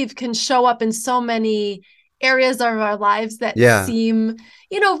achieve can show up in so many areas of our lives that yeah. seem,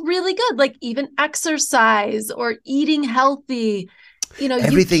 really good, like even exercise or eating healthy. You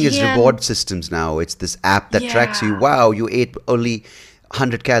Everything is can, reward systems now. It's this app that tracks you. yeah. Wow, you ate only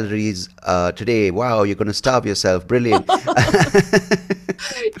 100 calories today. Wow, you're going to starve yourself. Brilliant.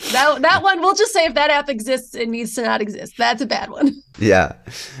 That one, we'll just say if that app exists, it needs to not exist. That's a bad one. Yeah.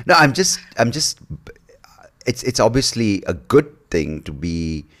 No, I'm just it's obviously a good thing to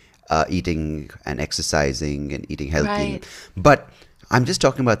be eating and exercising and eating healthy, Right. but I'm just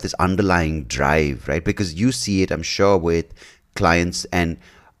talking about this underlying drive, right? Because you see it, I'm sure, with clients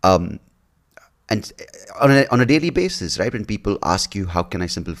um, and on a daily basis, right? When people ask you, how can I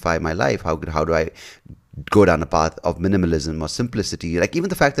simplify my life? How do I go down a path of minimalism or simplicity? Like, even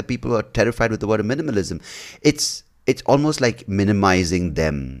the fact that people are terrified with the word of minimalism, it's almost like minimizing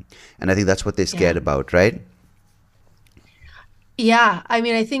them, and I think that's what they're Yeah. scared about, right? Yeah. I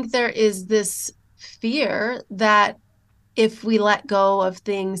mean, I think there is this fear that if we let go of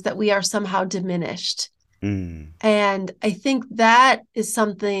things that we are somehow diminished. Mm, And I think that is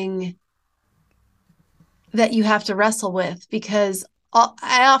something that you have to wrestle with because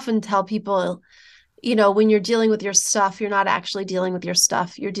I often tell people, when you're dealing with your stuff, you're not actually dealing with your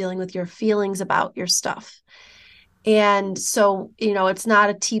stuff. You're dealing with your feelings about your stuff. And so, it's not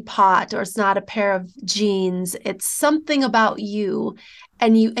a teapot or it's not a pair of jeans. It's something about you.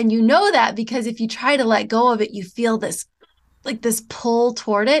 And you know that because if you try to let go of it, you feel this like this pull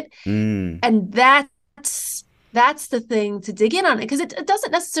toward it. mm, And that's the thing to dig in on it because it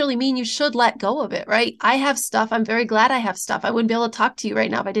doesn't necessarily mean you should let go of it, right? I have stuff. I'm very glad I have stuff. I wouldn't be able to talk to you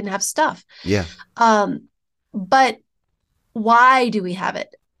right now if I didn't have stuff. yeah. Um, but why do we have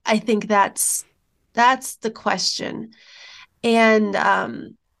it? I think that's the question. And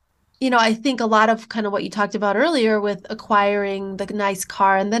I think a lot of kind of what you talked about earlier with acquiring the nice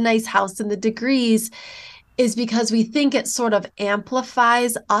car and the nice house and the degrees is because we think it sort of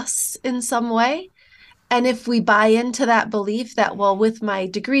amplifies us in some way. And if we buy into that belief that, well, with my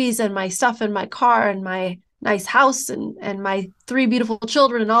degrees and my stuff and my car and my nice house and my three beautiful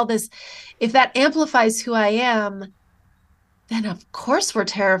children and all this, if that amplifies who I am, then of course we're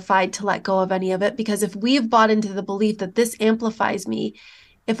terrified to let go of any of it because if we've bought into the belief that this amplifies me,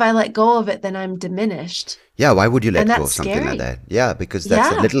 if I let go of it, then I'm diminished. Yeah, why would you And let go that's of something like scary. that? Yeah, because that's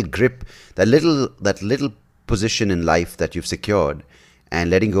that Yeah. little grip, that little position in life that you've secured, and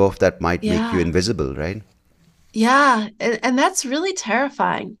letting go of that might make you Yeah. invisible, right? Yeah. And that's really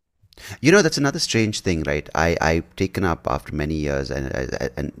terrifying. That's another strange thing, right? I've taken up after many years, and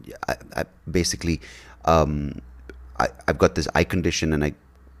I basically, um, I've got this eye condition, and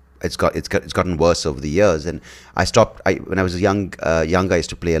it's gotten worse over the years. And I stopped. When I was young, I used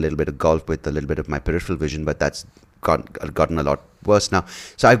to play a little bit of golf with a little bit of my peripheral vision, but that's gotten a lot worse now.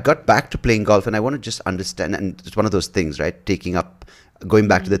 So I've got back to playing golf, and I want to just understand. And it's one of those things, right? Going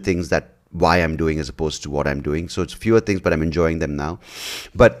back to the things that why I'm doing as opposed to what I'm doing. So it's fewer things, but I'm enjoying them now.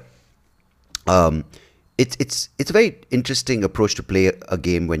 But um, it's a very interesting approach to play a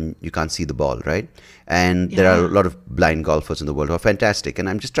game when you can't see the ball, right? And there are a Yeah. lot of blind golfers in the world who are fantastic. And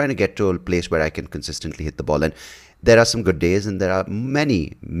I'm just trying to get to a place where I can consistently hit the ball. And there are some good days, and there are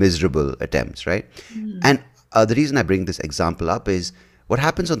many miserable attempts, right? Mm. And the reason I bring this example up is what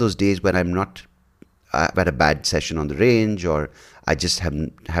happens on those days when I'm not I've had a bad session on the range, or I just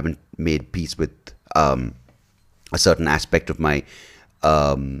haven't made peace with a certain aspect of my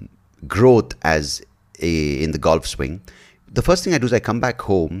growth as in the golf swing. The first thing I do is I come back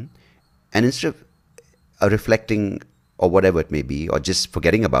home, and instead of reflecting or whatever it may be, or just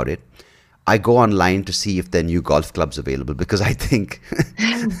forgetting about it, I go online to see if there are new golf clubs available, because I think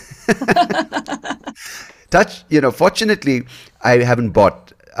fortunately, I haven't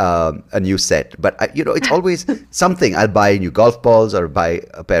bought a new set, but it's always something. I'll buy new golf balls, or buy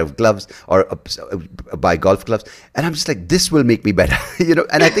a pair of gloves, or buy golf clubs, and I'm just like, this will make me better,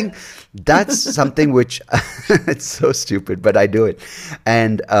 And I think that's something which it's so stupid, but I do it,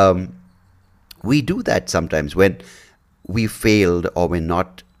 and we do that sometimes when we failed or we're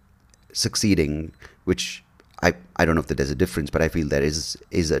not succeeding, which I don't know if there's a difference, but I feel there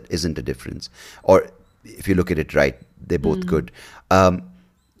isn't a difference. Or if you look at it right, they're both Mm. good.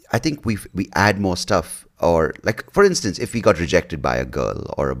 I think we add more stuff, or like for instance, if we got rejected by a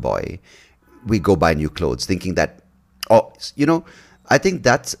girl or a boy, we go buy new clothes, thinking that, oh, I think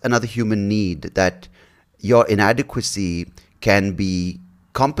that's another human need, that your inadequacy can be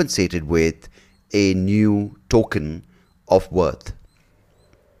compensated with a new token of worth.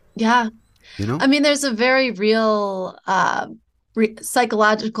 Yeah. You know? I mean, there's a very real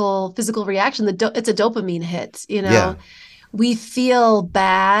psychological, physical reaction. It's a dopamine hit, Yeah. We feel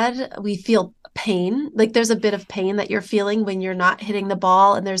bad. We feel pain. Like there's a bit of pain that you're feeling when you're not hitting the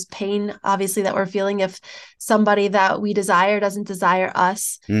ball. And there's pain, obviously, that we're feeling if somebody that we desire doesn't desire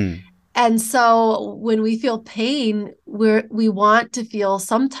us. Mm. And so when we feel pain, we want to feel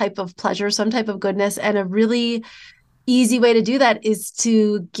some type of pleasure, some type of goodness. And a really easy way to do that is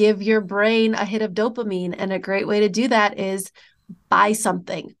to give your brain a hit of dopamine. And a great way to do that is buy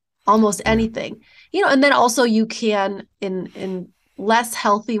something, almost Yeah. anything. And then also you can in less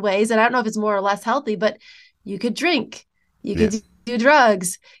healthy ways, and I don't know if it's more or less healthy, but you could drink, you Yeah. could do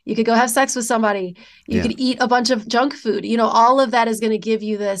drugs, you could go have sex with somebody, you Yeah. could eat a bunch of junk food. All of that is going to give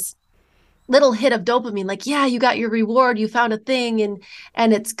you this little hit of dopamine, like, yeah, you got your reward, you found a thing,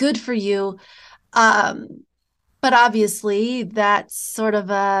 and it's good for you. um but obviously that's sort of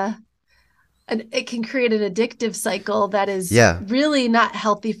it can create an addictive cycle that is Yeah. really not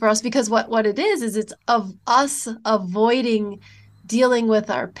healthy for us, because what it is it's of us avoiding dealing with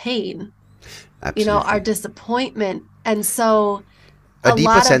our pain, our Absolutely. disappointment. And so A a deeper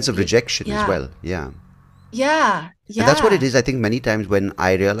lot of sense of rejection as yeah, well. Yeah. yeah, And that's what it yeah. is. I think many times when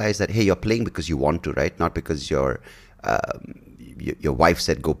I realize that, hey, you're playing because you want to, right? Not because your wife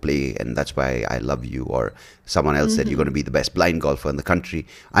said go play, and that's why I love you, or someone else said you're going to Hmm. be the best blind golfer in the country.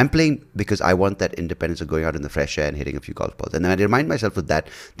 I'm playing because I want that independence of going out in the fresh air and hitting a few golf balls. And then I remind myself of that,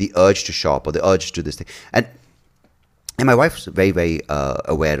 the urge to shop, or the urge to this thing. And my wife's very, very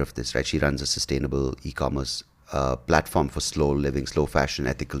aware of this, right? She runs a sustainable e-commerce platform for slow living, slow fashion,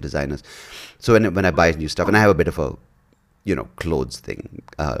 ethical designers. So when I buy new stuff, and I have a bit of a clothes thing,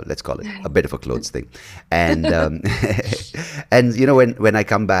 let's call it a bit of a clothes thing, and and when I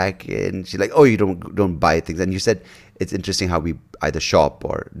come back, and she's like, oh, you don't buy things. And you said it's interesting how we either shop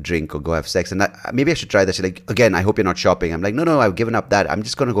or drink or go have sex, and maybe I should try that. She's like, again, I hope you're not shopping. I'm like, no, I've given up that. I'm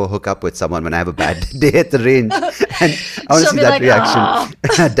just going to go hook up with someone when I have a bad day at the range. And I want to She'll see be that like, reaction.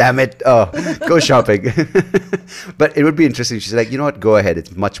 oh. Damn it. Oh, go shopping. But it would be interesting. She's like, you know what, go ahead,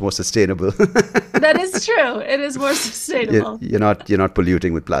 it's much more sustainable. That is true. It is more you're, sustainable. you're not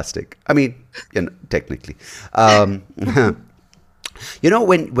polluting with plastic. I mean, technically. um,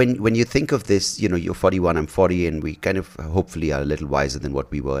 when you think of this, you're 41, I'm 40, and we kind of hopefully are a little wiser than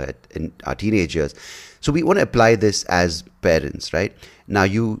what we were in our teenage years. So we want to apply this as parents, right? Now,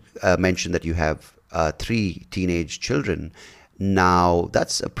 you mentioned that you have 3 teenage children. Now,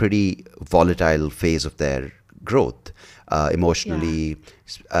 that's a pretty volatile phase of their growth, Yeah. emotionally,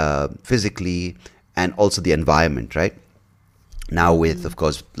 physically, and also the environment, right? Now, with, Hmm. of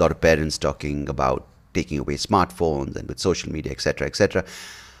course, a lot of parents talking about taking away smartphones and with social media, etc., etc.,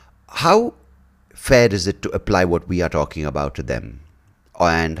 how fair is it to apply what we are talking about to them?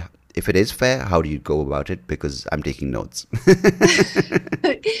 And if it is fair, how do you go about it? Because I'm taking notes.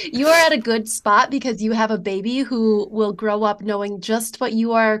 You are at a good spot because you have a baby who will grow up knowing just what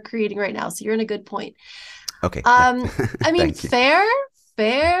you are creating right now. So you're in a good point. Okay, I mean, thank you.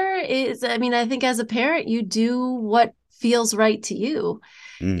 fair is, I mean, I think as a parent, you do what feels right to you.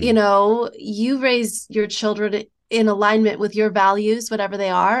 You Mm. know, you raise your children in alignment with your values, whatever they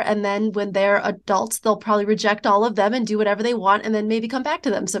are. And then when they're adults, they'll probably reject all of them and do whatever they want and then maybe come back to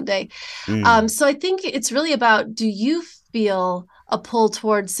them someday. Mm. So I think it's really about, do you feel a pull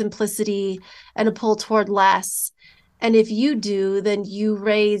toward simplicity and a pull toward less? And if you do, then you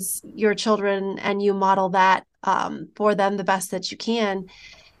raise your children and you model that for them the best that you can.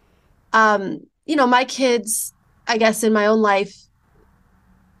 My kids, I guess in my own life,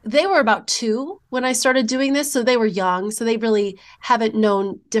 they were about 2 when I started doing this. So they were young. So they really haven't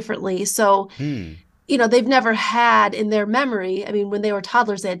known differently. So, Mm. they've never had in their memory. I mean, when they were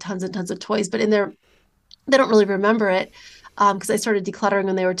toddlers, they had tons and tons of toys, but they don't really remember it because I started decluttering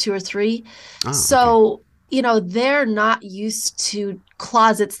when they were 2 or 3. Ah, okay. So, they're not used to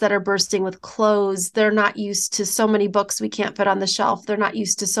closets that are bursting with clothes. They're not used to so many books we can't fit on the shelf. They're not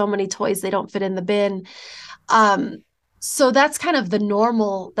used to so many toys they don't fit in the bin. Um, so that's kind of the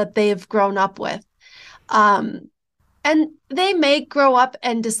normal that they've grown up with. Um, and they may grow up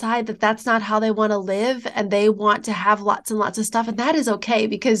and decide that that's not how they want to live and they want to have lots and lots of stuff. And that is okay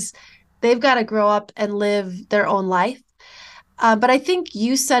because they've got to grow up and live their own life. But I think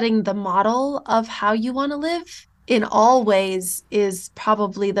you setting the model of how you want to live in all ways is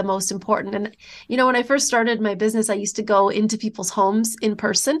probably the most important. And, when I first started my business, I used to go into people's homes in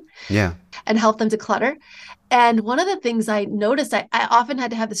person Yeah. and help them declutter. And one of the things I noticed, I often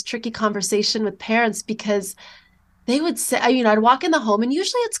had to have this tricky conversation with parents because they would say, I'd walk in the home and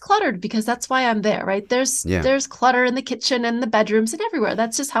usually it's cluttered because that's why I'm there, right? There's Yeah. there's clutter in the kitchen and the bedrooms and everywhere.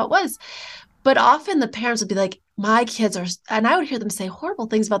 That's just how it was. But often the parents would be like, my kids are, and I would hear them say horrible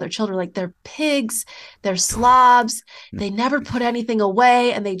things about their children, like they're pigs, they're slobs, they never put anything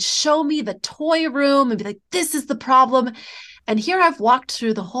away. And they'd show me the toy room and be like, this is the problem. And here I've walked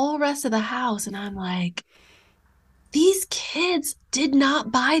through the whole rest of the house and I'm like, these kids did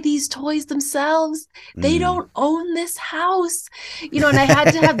not buy these toys themselves. They Mm. don't own this house. And I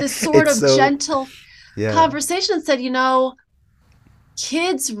had to have this sort It's of so, gentle yeah. conversation and said,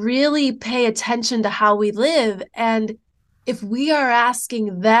 kids really pay attention to how we live. And if we are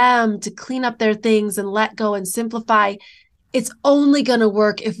asking them to clean up their things and let go and simplify, it's only going to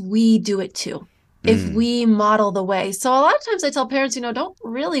work if we do it too, if Mm. we model the way. So a lot of times I tell parents, don't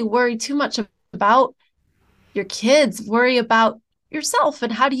really worry too much about your kids, worry about yourself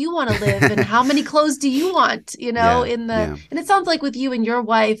and how do you want to live and how many clothes do you want, Yeah. Yeah. and it sounds like with you and your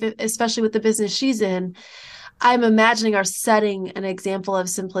wife, especially with the business she's in, I'm imagining are setting an example of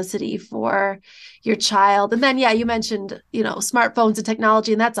simplicity for your child. And then, yeah, you mentioned, smartphones and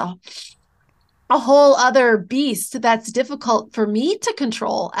technology, and that's a whole other beast that's difficult for me to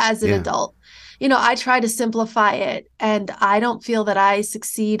control as an Yeah. adult. I try to simplify it and I don't feel that I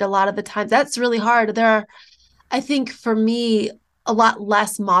succeed a lot of the time. That's really hard. There are, I think for me, a lot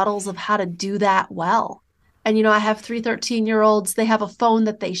less models of how to do that well. And, I have 3 13-year-olds. They have a phone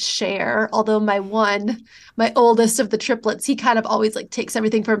that they share. Although my oldest of the triplets, he kind of always like takes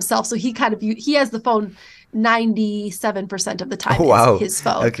everything for himself. So he has the phone 97% of the time Oh, is wow. his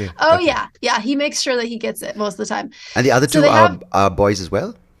phone. Okay. Oh, Okay. yeah. Yeah. He makes sure that he gets it most of the time. And the other So two they have are boys as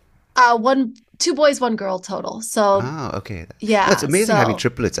well? 2 boys, 1 girl total. So, Ah, okay. No, it's yeah. amazing having So,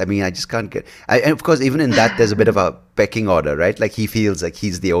 triplets. I mean, I just can't get. And of course, even in that, there's a bit of a pecking order, right? Like he feels like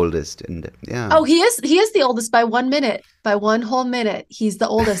he's the oldest, and yeah, oh, he is the oldest by 1 minute, by one whole minute. He's the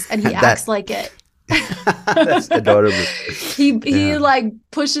oldest and he acts that like it. that's adorable. He Yeah, like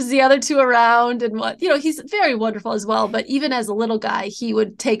pushes the other two around and he's very wonderful as well, but even as a little guy he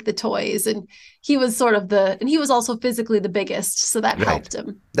would take the toys and he was sort of and he was also physically the biggest, so that right. helped him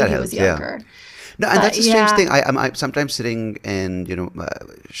when That he was helps. Yeah. younger. No, and But that's a strange yeah. thing. I'm sometimes sitting and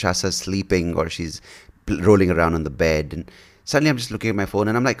Shasa's sleeping or she's rolling around on the bed, and suddenly I'm just looking at my phone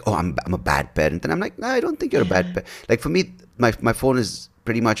and I'm like, oh, I'm a bad parent, and I'm like, no, I don't think you're a bad Yeah. parent. Like for me, my phone is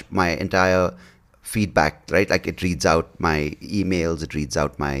pretty much my entire feedback, right? Like it reads out my emails, it reads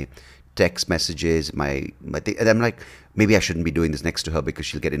out my text messages, my thing, and I'm like, maybe I shouldn't be doing this next to her because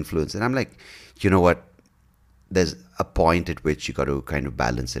she'll get influenced. And I'm like, you know what? There's a point at which you got to kind of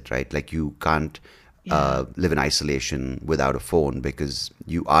balance it, right? Like you can't Yeah. live in isolation without a phone because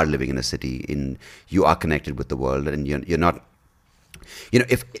you are living in a city, you are connected with the world, and you're not.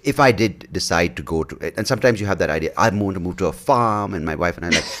 If I did decide to go to, and sometimes you have that idea, I want to move to a farm, and my wife and I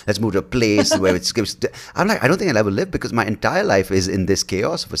like, let's move to a place where it's gives. I'm like, I don't think I'll ever live because my entire life is in this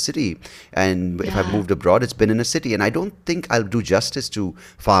chaos of a city, and if I've Yeah. moved abroad, it's been in a city, and I don't think I'll do justice to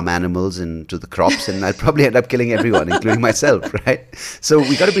farm animals and to the crops, and I'll probably end up killing everyone, including myself, right? So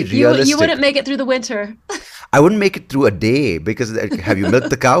we got to be You realistic. wouldn't make it through the winter. I wouldn't make it through a day because have you milked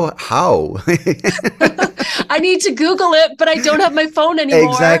the cow? How? I need to Google it, but I don't have my phone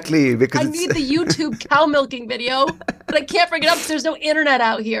anymore. Exactly, because I it's need the YouTube cow milking video, but I can't bring it up because there's no internet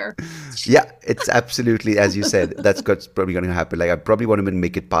out here. yeah, it's absolutely as you said. That's probably going to happen. Like I probably won't even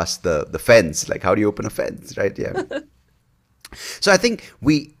make it past the fence. Like how do you open a fence, right? Yeah. So I think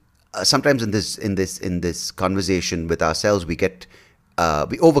we sometimes in this conversation with ourselves we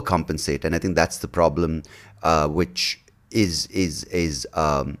overcompensate, and I think that's the problem, which is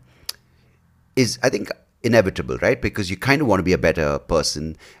I think inevitable, right? Because you kind of want to be a better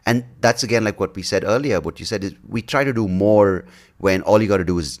person, and that's again like what we said earlier. What you said is we try to do more when all you got to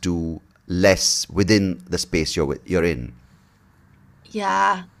do is do less within the space you're in.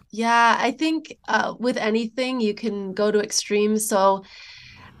 Yeah. Yeah. I think with anything, you can go to extremes. So,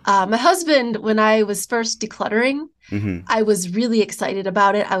 my husband, when I was first decluttering, Hmm. I was really excited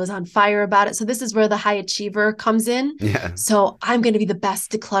about it. I was on fire about it. So this is where the high achiever comes in. Yeah. So I'm going to be the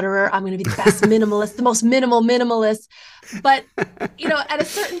best declutterer. I'm going to be the best minimalist, the most minimal minimalist. But at a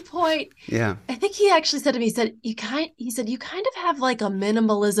certain point, Yeah. I think he actually said to me, he said, you kind of have like a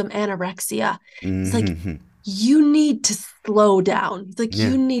minimalism anorexia. He's like, Hmm. you need to slow down. He's like, Yeah.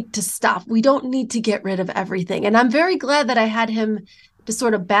 you need to stop. We don't need to get rid of everything. And I'm very glad that I had him to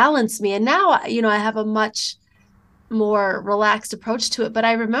sort of balance me. And now, I have a much more relaxed approach to it. But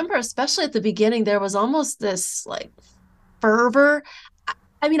I remember, especially at the beginning, there was almost this like fervor.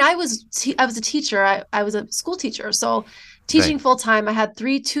 I mean, I was a teacher. I was a school teacher, so Right. teaching full time. I had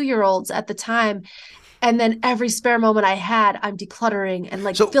 3 2-year-olds at the time, and then every spare moment I had, I'm decluttering and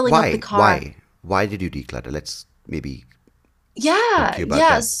like So filling up the why car. why why did you declutter? Let's maybe talk Yeah, to you about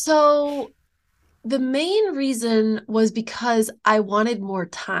yeah. that. So the main reason was because I wanted more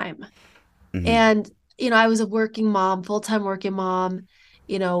time. Hmm. And, I was a working mom, full-time working mom,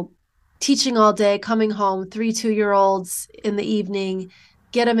 you know, teaching all day, coming home, 3 2-year-olds in the evening,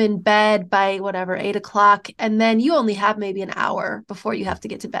 get them in bed by whatever, 8 o'clock. And then you only have maybe an hour before you have to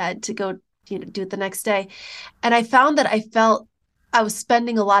get to bed to go, do it the next day. And I found that I felt I was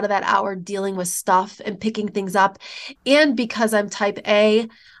spending a lot of that hour dealing with stuff and picking things up. And because I'm type A,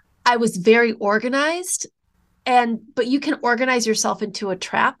 I was very organized, but you can organize yourself into a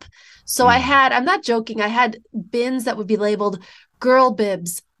trap. So Mm. I'm not joking, I had bins that would be labeled girl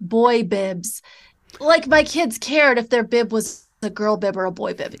bibs, boy bibs. Like my kids cared if their bib was a girl bib or a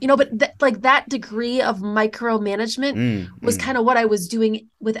boy bib, but like that degree of micromanagement Mm. was Mm. kind of what I was doing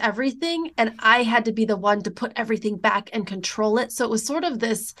with everything. And I had to be the one to put everything back and control it. So it was sort of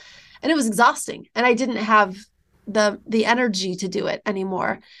this, and it was exhausting. And I didn't have the energy to do it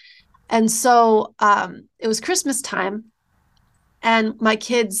anymore. And so it was Christmas time, and my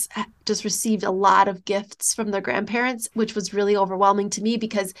kids just received a lot of gifts from their grandparents, which was really overwhelming to me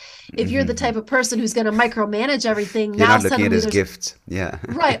because if you're the Hmm. type of person who's going to micromanage everything, You're now not looking at suddenly his there's gifts. Yeah.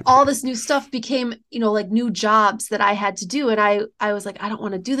 right, all this new stuff became, like new jobs that I had to do. And I was like, I don't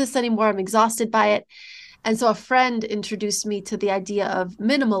want to do this anymore. I'm exhausted by it. And so a friend introduced me to the idea of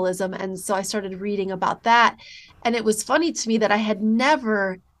minimalism. And so I started reading about that. And it was funny to me that I had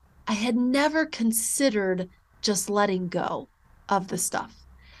never considered just letting go of the stuff.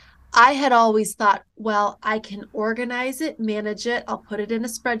 I had always thought, well, I can organize it, manage it, I'll put it in a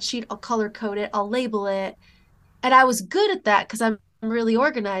spreadsheet, I'll color code it, I'll label it. And I was good at that because I'm really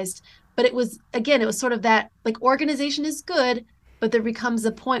organized. But it was sort of that like organization is good, but there becomes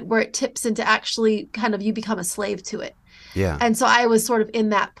a point where it tips into actually kind of you become a slave to it. Yeah. And so I was sort of in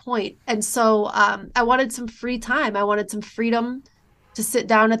that point. And so I wanted some free time. I wanted some freedom to sit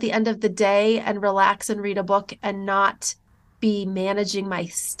down at the end of the day and relax and read a book and not be managing my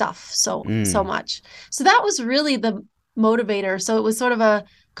stuff so Mm. much. So that was really the motivator. So it was sort of a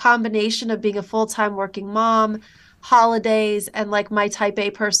combination of being a full-time working mom, holidays, and like my type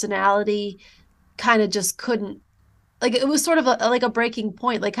A personality kind of just couldn't, like it was sort of like a breaking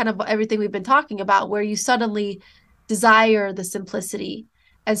point, like kind of everything we've been talking about, where you suddenly desire the simplicity.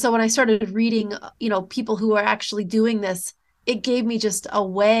 And so when I started reading, people who are actually doing this, it gave me just a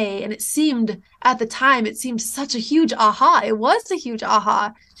way. And it seemed at the time, it seemed such a huge aha. It was a huge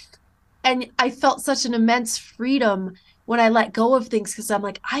aha. And I felt such an immense freedom when I let go of things because I'm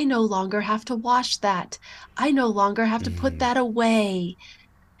like, I no longer have to wash that. I no longer have to put that away.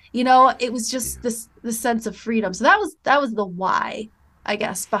 It was Yeah. just this sense of freedom. So that was the why, I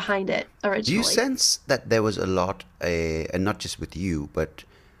guess, behind it Do you originally. sense that there was a lot, and not just with you, but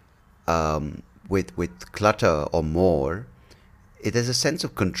with clutter or more, there's a sense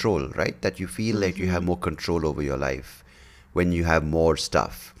of control, right? That you feel like you have Mm-hmm. more control over your life when you have more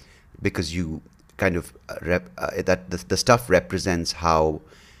stuff, because you kind of that the stuff represents how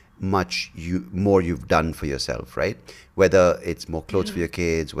much you've done for yourself, right? Whether it's more clothes for Yeah. your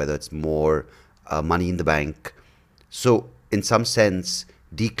kids, whether it's more money in the bank. So, in some sense,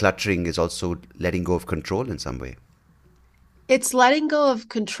 decluttering is also letting go of control in some way. It's letting go of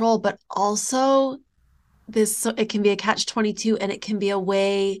control, but also this, so it can be a catch 22 and it can be a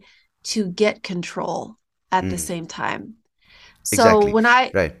way to get control at the Mm, same time. So exactly. when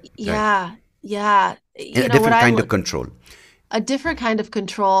I, Right. Right. yeah, yeah, And a when different I kind of look, control. a different kind of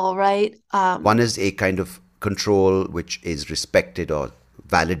control, right? One is a kind of control which is respected or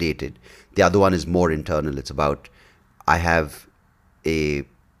validated. The other one is more internal. It's about I have a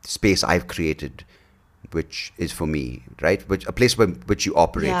space I've created which is for me, right? Which a place where which you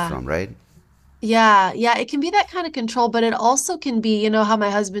operate Yeah. from, right? Yeah, yeah, it can be that kind of control, but it also can be, how my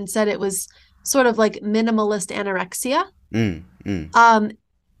husband said it was sort of like minimalist anorexia. Mm, mm, Um,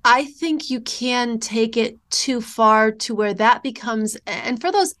 I think you can take it too far to where that becomes, and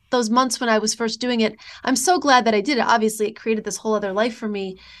for those months when I was first doing it, I'm so glad that I did it. Obviously, it created this whole other life for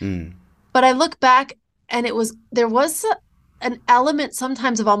me. mm. But I look back and there was an element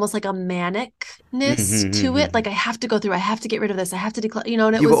sometimes of almost like a manicness to it. Like I have to go through, I have to get rid of this, I have to declare,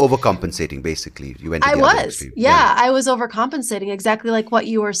 and it You were was overcompensating, basically. You went to I the other was. extreme. Yeah. Yeah, I was overcompensating exactly like what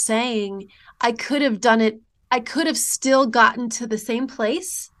you were saying. I could have done it. I could have still gotten to the same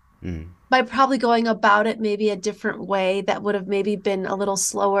place Mm, by probably going about it maybe a different way that would have maybe been a little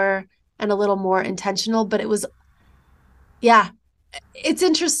slower and a little more intentional. But it was, yeah, it's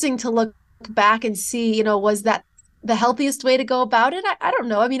interesting to look back and see, was that the healthiest way to go about it? I don't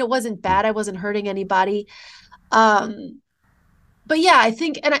know. I mean, it wasn't mm, bad. I wasn't hurting anybody. Um, but yeah, I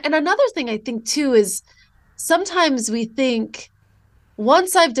think, and another thing I think too is sometimes we think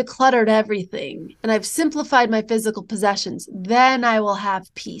once I've decluttered everything and I've simplified my physical possessions, then I will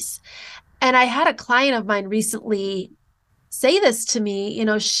have peace. And I had a client of mine recently say this to me.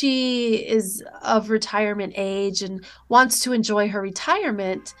 She is of retirement age and wants to enjoy her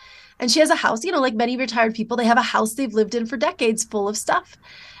retirement. And she has a house, like many retired people, they have a house they've lived in for decades full of stuff.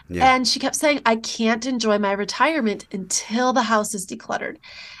 yeah. And she kept saying, I can't enjoy my retirement until the house is decluttered.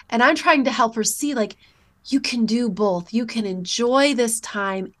 And I'm trying to help her see, like, you can do both. You can enjoy this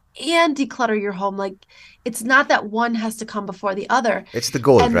time and declutter your home. Like, it's not that one has to come before the other. It's the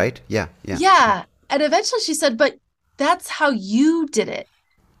goal, And right? Yeah. Yeah. yeah. And eventually she said, but that's how you did it.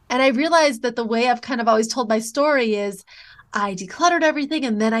 And I realized that the way I've kind of always told my story is I decluttered everything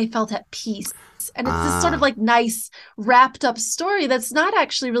and then I felt at peace. And it's this sort of Ah. like nice wrapped up story that's not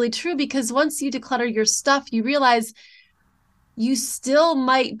actually really true because once you declutter your stuff, you realize you still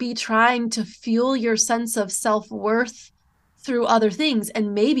might be trying to fuel your sense of self worth through other things.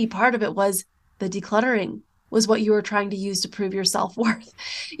 And maybe part of it was the decluttering was what you were trying to use to prove your self worth.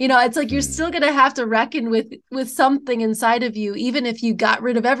 It's like you're still going to have to reckon with something inside of you, even if you got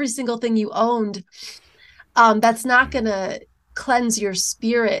rid of every single thing you owned. That's not going to cleanse your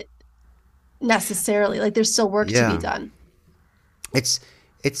spirit necessarily. Like there's still work to be Yeah. done. It's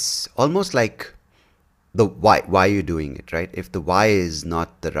it's almost like the why you're doing it, right? If the why is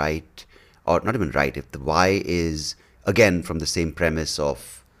not the right, or not even right, if the why is again from the same premise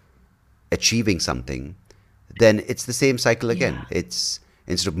of achieving something, then it's the same cycle again. Yeah. It's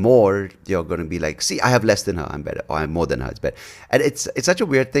instead of more, you're going to be like, see, I have less than her, I'm better, or I'm more than her, it's better. And it's such a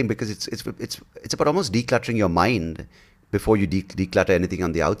weird thing because it's about almost decluttering your mind before you declutter anything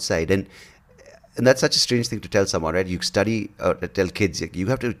on the outside. And that's such a strange thing to tell someone, right? You study or tell kids you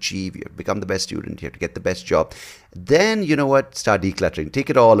have to achieve, you have to become the best student, you have to get the best job. Then you know what? Start decluttering, take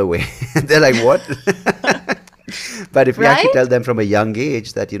it all away. And they're like, what? But if we actually Right? tell them from a young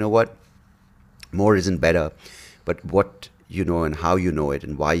age that you know what, more isn't better, but what you know and how you know it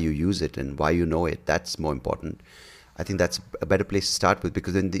and why you use it and why you know it, that's more important. I think that's a better place to start with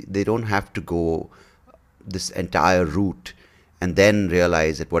because then they don't have to go this entire route and then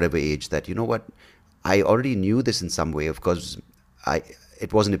realize at whatever age that you know what, I already knew this in some way. Of course, I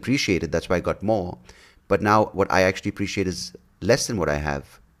it wasn't appreciated. That's why I got more. But now what I actually appreciate is less than what I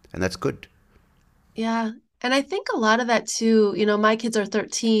have, and that's good. Yeah. And I think a lot of that too, my kids are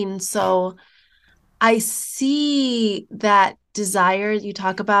 13, so I see that desire you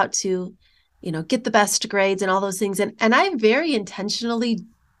talk about to, get the best grades and all those things. And I very intentionally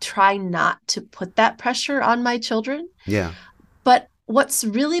try not to put that pressure on my children. Yeah. But what's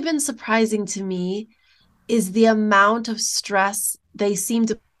really been surprising to me is the amount of stress they seem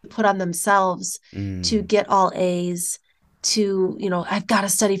to put on themselves to Mm, get all A's, to, I've got to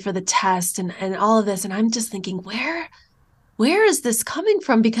study for the test and all of this. And I'm just thinking, where is this coming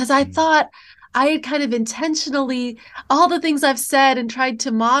from? Because I mm. thought I had kind of intentionally, all the things I've said and tried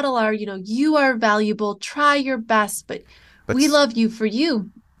to model are, you are valuable, try your best, but But we love you for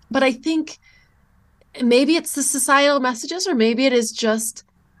you. But I think maybe it's the societal messages, or maybe it is just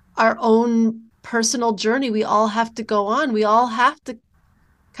our own. personal journey we all have to go on. We all have to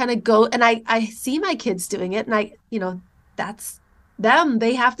kind of go, and I see my kids doing it, and that's them.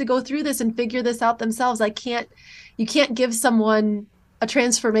 They have to go through this and figure this out themselves. I can't You can't give someone a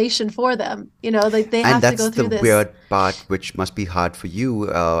transformation for them. Like they And have to that's go the through this. weird part, which must be hard for you,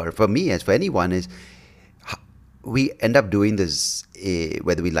 or for me, as for anyone, is we end up doing this,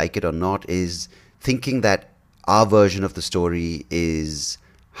 whether we like it or not, is thinking that our version of the story is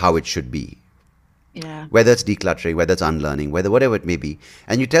how it should be. Yeah. Whether it's decluttering, whether it's unlearning, whether whatever it may be.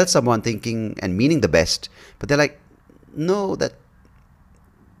 And you tell someone thinking and meaning the best, but they're like, no, and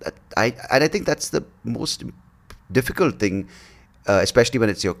I think that's the most difficult thing, especially when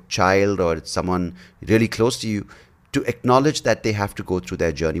it's your child or it's someone really close to you, to acknowledge that they have to go through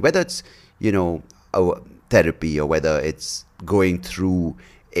their journey, whether it's, a therapy, or whether it's going through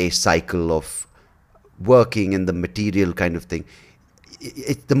a cycle of working in the material kind of thing.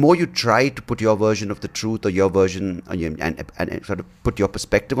 The more you try to put your version of the truth, or your version, and sort of put your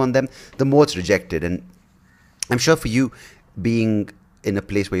perspective on them, the more it's rejected. And I'm sure for you, being in a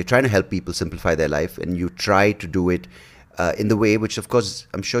place where you're trying to help people simplify their life, and you try to do it in the way which, of course,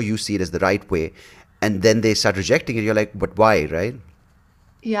 I'm sure you see it as the right way, and then they start rejecting it, you're like, but why, right?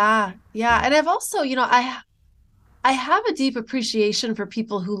 Yeah. Yeah. Yeah. And I've also, I have a deep appreciation for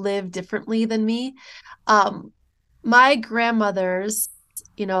people who live differently than me. Um, my grandmothers,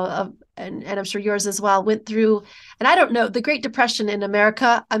 and I'm sure yours as well, went through, and I don't know, the Great Depression in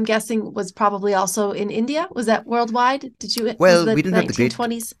America, I'm guessing was probably also in India. Was that worldwide? Was Well, we the didn't have the great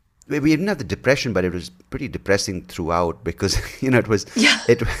 1920s? we didn't have the depression, but it was pretty depressing throughout, because Yeah,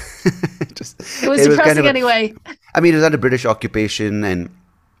 it it was, it was it was kind of depressing anyway. I mean, it was under British occupation, and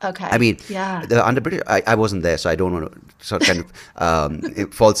I Okay. mean, Yeah. under British, I wasn't there, so I don't want to sort of kind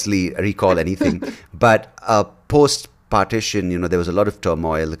of falsely recall anything. But post partition, there was a lot of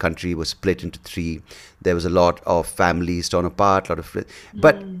turmoil. The country was split into three. There was a lot of families torn apart.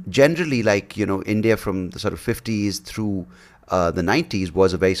 But Mm, generally, like, India from the sort of 50s through the 90s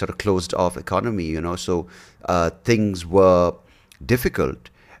was a very sort of closed off economy. So things were difficult.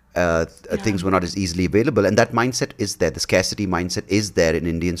 yeah. Things were not as easily available, and that mindset is there. The scarcity mindset is there in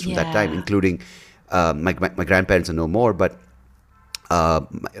Indians from that time, Yeah. including my grandparents are no more, but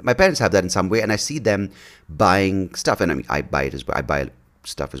my parents have that in some way, and I see them buying stuff, and I mean, I buy it as well. I buy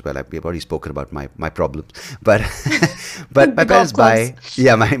stuff as well. We've already spoken about my problems, but but my The parents golf clubs. buy,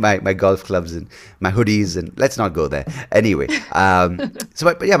 yeah, my golf clubs and my hoodies, and let's not go there anyway.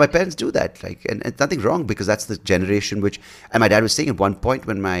 But yeah, my parents do that, like, and it's nothing wrong, because that's the generation which, and my dad was saying at one point,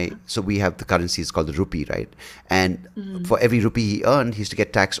 so we have the currency is called the rupee, right? And Mm. for every rupee he earned, he used to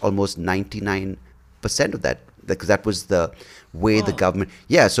get taxed almost 99% of that, because that was the way the Whoa. government.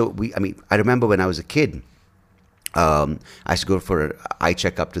 Yeah, so I mean, I remember when I was a kid, I used to go for an eye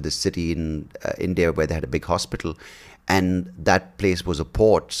checkup to this city in India where they had a big hospital, and that place was a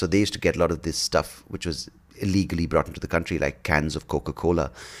port, so they used to get a lot of this stuff which was illegally brought into the country, like cans of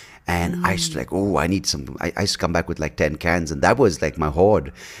Coca-Cola. And I used to Mm. like, oh, I need some. I used to come back with like 10 cans, and that was like my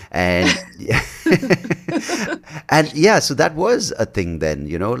hoard. And yeah, and yeah, so that was a thing then,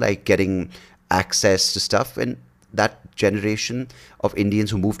 like getting access to stuff. And that generation of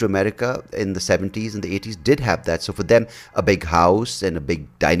Indians who moved to America in the 70s and the 80s did have that. So for them, a big house and a big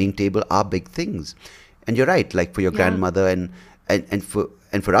dining table are big things. And you're right, like for your Yeah. grandmother, and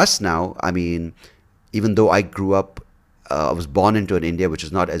for us now, I mean, even though I grew up, I was born into an India which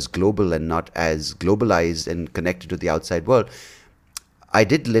is not as global and not as globalized and connected to the outside world. I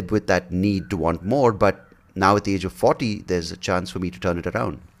did live with that need to want more, but now at the age of 40, there's a chance for me to turn it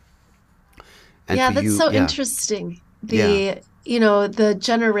around. And Yeah, for that's you, so yeah, interesting. yeah. The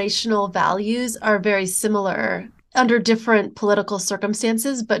generational values are very similar under different political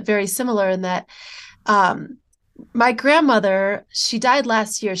circumstances, but very similar in that um, my grandmother, she died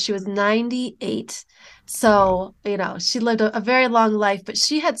last year. She was 98. Wow. So, she lived a very long life, but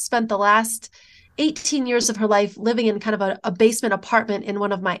she had spent the last 18 years of her life living in kind of a basement apartment in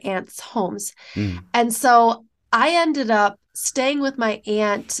one of my aunt's homes. Mm, And so I ended up staying with my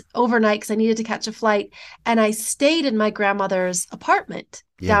aunt overnight because I needed to catch a flight. And I stayed in my grandmother's apartment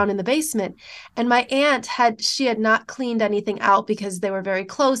yeah. down in the basement. And my aunt she had not cleaned anything out because they were very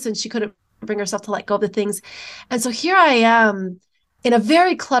close and she couldn't bring herself to let go of the things. And so here I am in a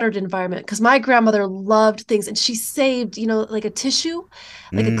very cluttered environment because my grandmother loved things and she saved, like a tissue,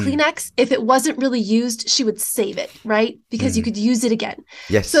 like a Mm, Kleenex. If it wasn't really used, she would save it, right? Because you mm. could use it again.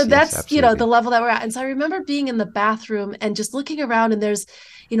 So Yes, yes, that's, the absolutely. level that we're at. And so I remember being in the bathroom and just looking around and there's,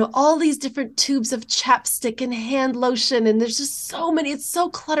 all these different tubes of chapstick and hand lotion. And there's just so many, it's so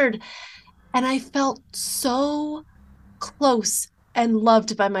cluttered. And I felt so close and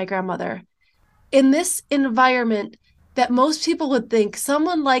loved by my grandmother. in this environment that most people would think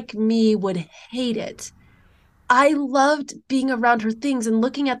someone like me would hate it. I loved being around her things and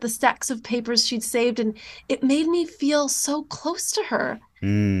looking at the stacks of papers she'd saved, and it made me feel so close to her.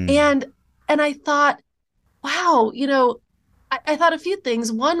 Mm, And I thought, wow, I thought a few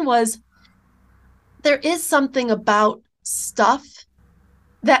things. One was there is something about stuff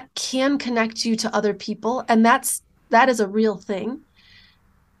that can connect you to other people, and that is a real thing.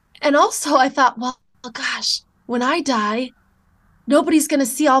 And also I thought, well, gosh, when I die, nobody's going to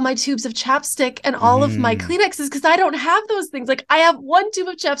see all my tubes of chapstick and all of my mm, Kleenexes because I don't have those things. Like I have one tube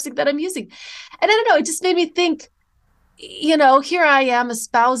of chapstick that I'm using. And I don't know, it just made me think, here I am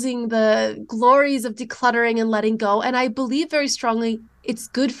espousing the glories of decluttering and letting go. And I believe very strongly it's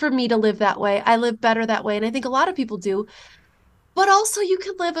good for me to live that way. I live better that way. And I think a lot of people do. But also, you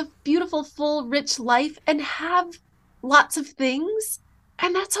can live a beautiful, full, rich life and have lots of things.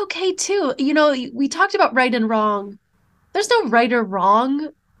 And that's okay too. We talked about right and wrong. There's no right or wrong,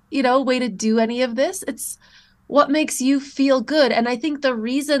 way to do any of this. It's what makes you feel good. And I think the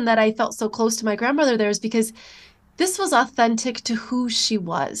reason that I felt so close to my grandmother there is because this was authentic to who she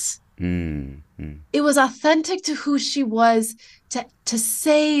was. mm, mm. It was authentic to who she was, to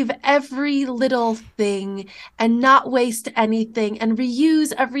save every little thing and not waste anything and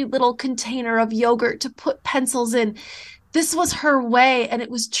reuse every little container of yogurt to put pencils in. This was her way and it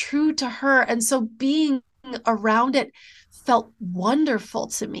was true to her. And so being around it felt wonderful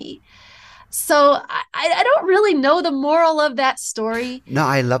to me. So I don't really know the moral of that story, No,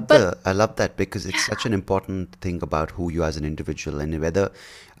 but I love that because it's such an important thing about who you are as an individual and whether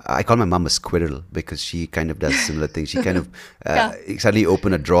I call my mom a squirrel because she kind of does similar things. She kind of yeah. suddenly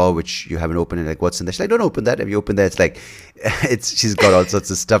open a drawer which you haven't opened and like what's in there? She's like, don't open that. If you open there, it's like it's she's got all sorts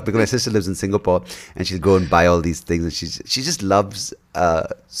of stuff because my sister lives in Singapore and she'll go and buy all these things and she just loves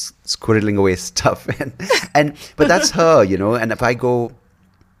squirreling away stuff and but that's her, and if I go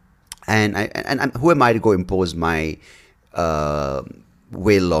and who am I to go impose my uh,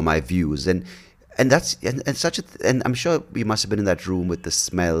 will or my views and that's and such a and I'm sure we must have been in that room with the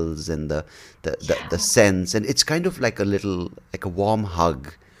smells and the Yeah. scents and it's kind of like a little like a warm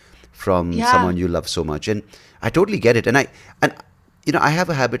hug from Yeah. someone you love so much and I totally get it and I have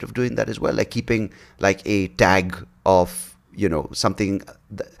a habit of doing that as well like keeping like a tag of something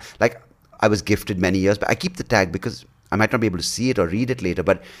like I was gifted many years but I keep the tag because I might not be able to see it or read it later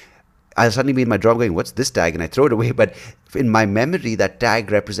but I'll suddenly be in my drawer going, what's this tag? And I throw it away. But in my memory, that tag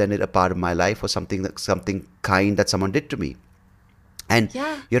represented a part of my life or something kind that someone did to me. And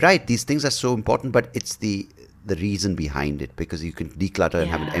Yeah. you're right, these things are so important, but it's the reason behind it because you can declutter and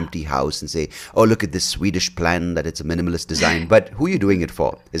have an Yeah. empty house and say, oh, look at this Swedish plan that it's a minimalist design. But who are you doing it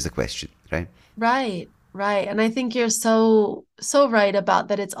for is the question, right? Right, right. And I think you're so right about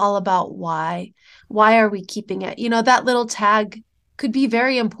that. It's all about why. Why are we keeping it? That little tag could be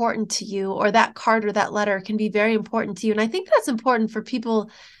very important to you, or that card or that letter can be very important to you. And I think that's important for people,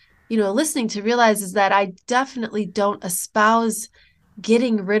 listening to realize is that I definitely don't espouse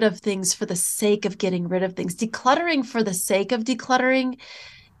getting rid of things for the sake of getting rid of things. Decluttering for the sake of decluttering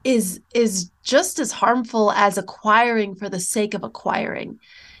is just as harmful as acquiring for the sake of acquiring.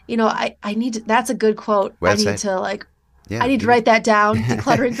 I need to, that's a good quote. Well said. I Yeah. need to write that down.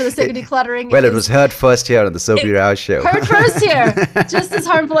 Decluttering for the sake of decluttering Well, it was heard first here on the Soapy it, Rao show. heard first here. Just as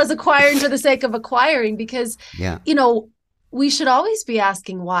harmful as acquiring for the sake of acquiring, because Yeah. you know we should always be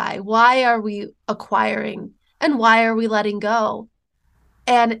asking why. Why are we acquiring, and why are we letting go?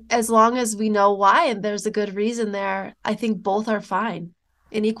 And as long as we know why, and there's a good reason there, I think both are fine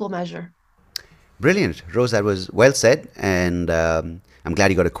in equal measure. Brilliant. Rose, that was well said. And I'm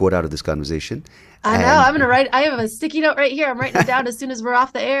glad you got a quote out of this conversation. I know. I'm And gonna write. I have a sticky note right here. I'm writing it down as soon as we're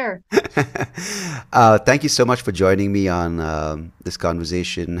off the air. thank you so much for joining me on this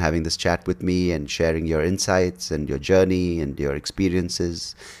conversation, having this chat with me, and sharing your insights and your journey and your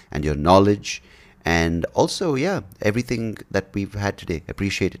experiences and your knowledge. And also, yeah, everything that we've had today.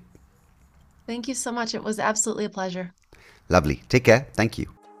 Appreciate it. Thank you so much. It was absolutely a pleasure. Lovely. Take care. Thank you.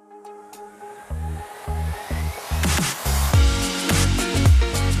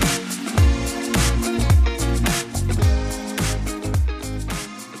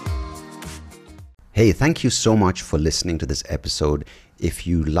 Hey, thank you so much for listening to this episode. If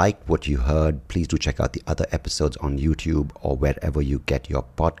you liked what you heard, please do check out the other episodes on YouTube or wherever you get your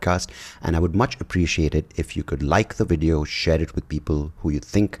podcast. And I would much appreciate it if you could like the video, share it with people who you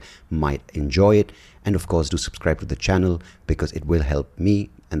think might enjoy it, and of course, do subscribe to the channel because it will help me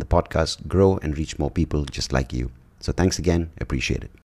and the podcast grow and reach more people just like you. So thanks again. Appreciate it.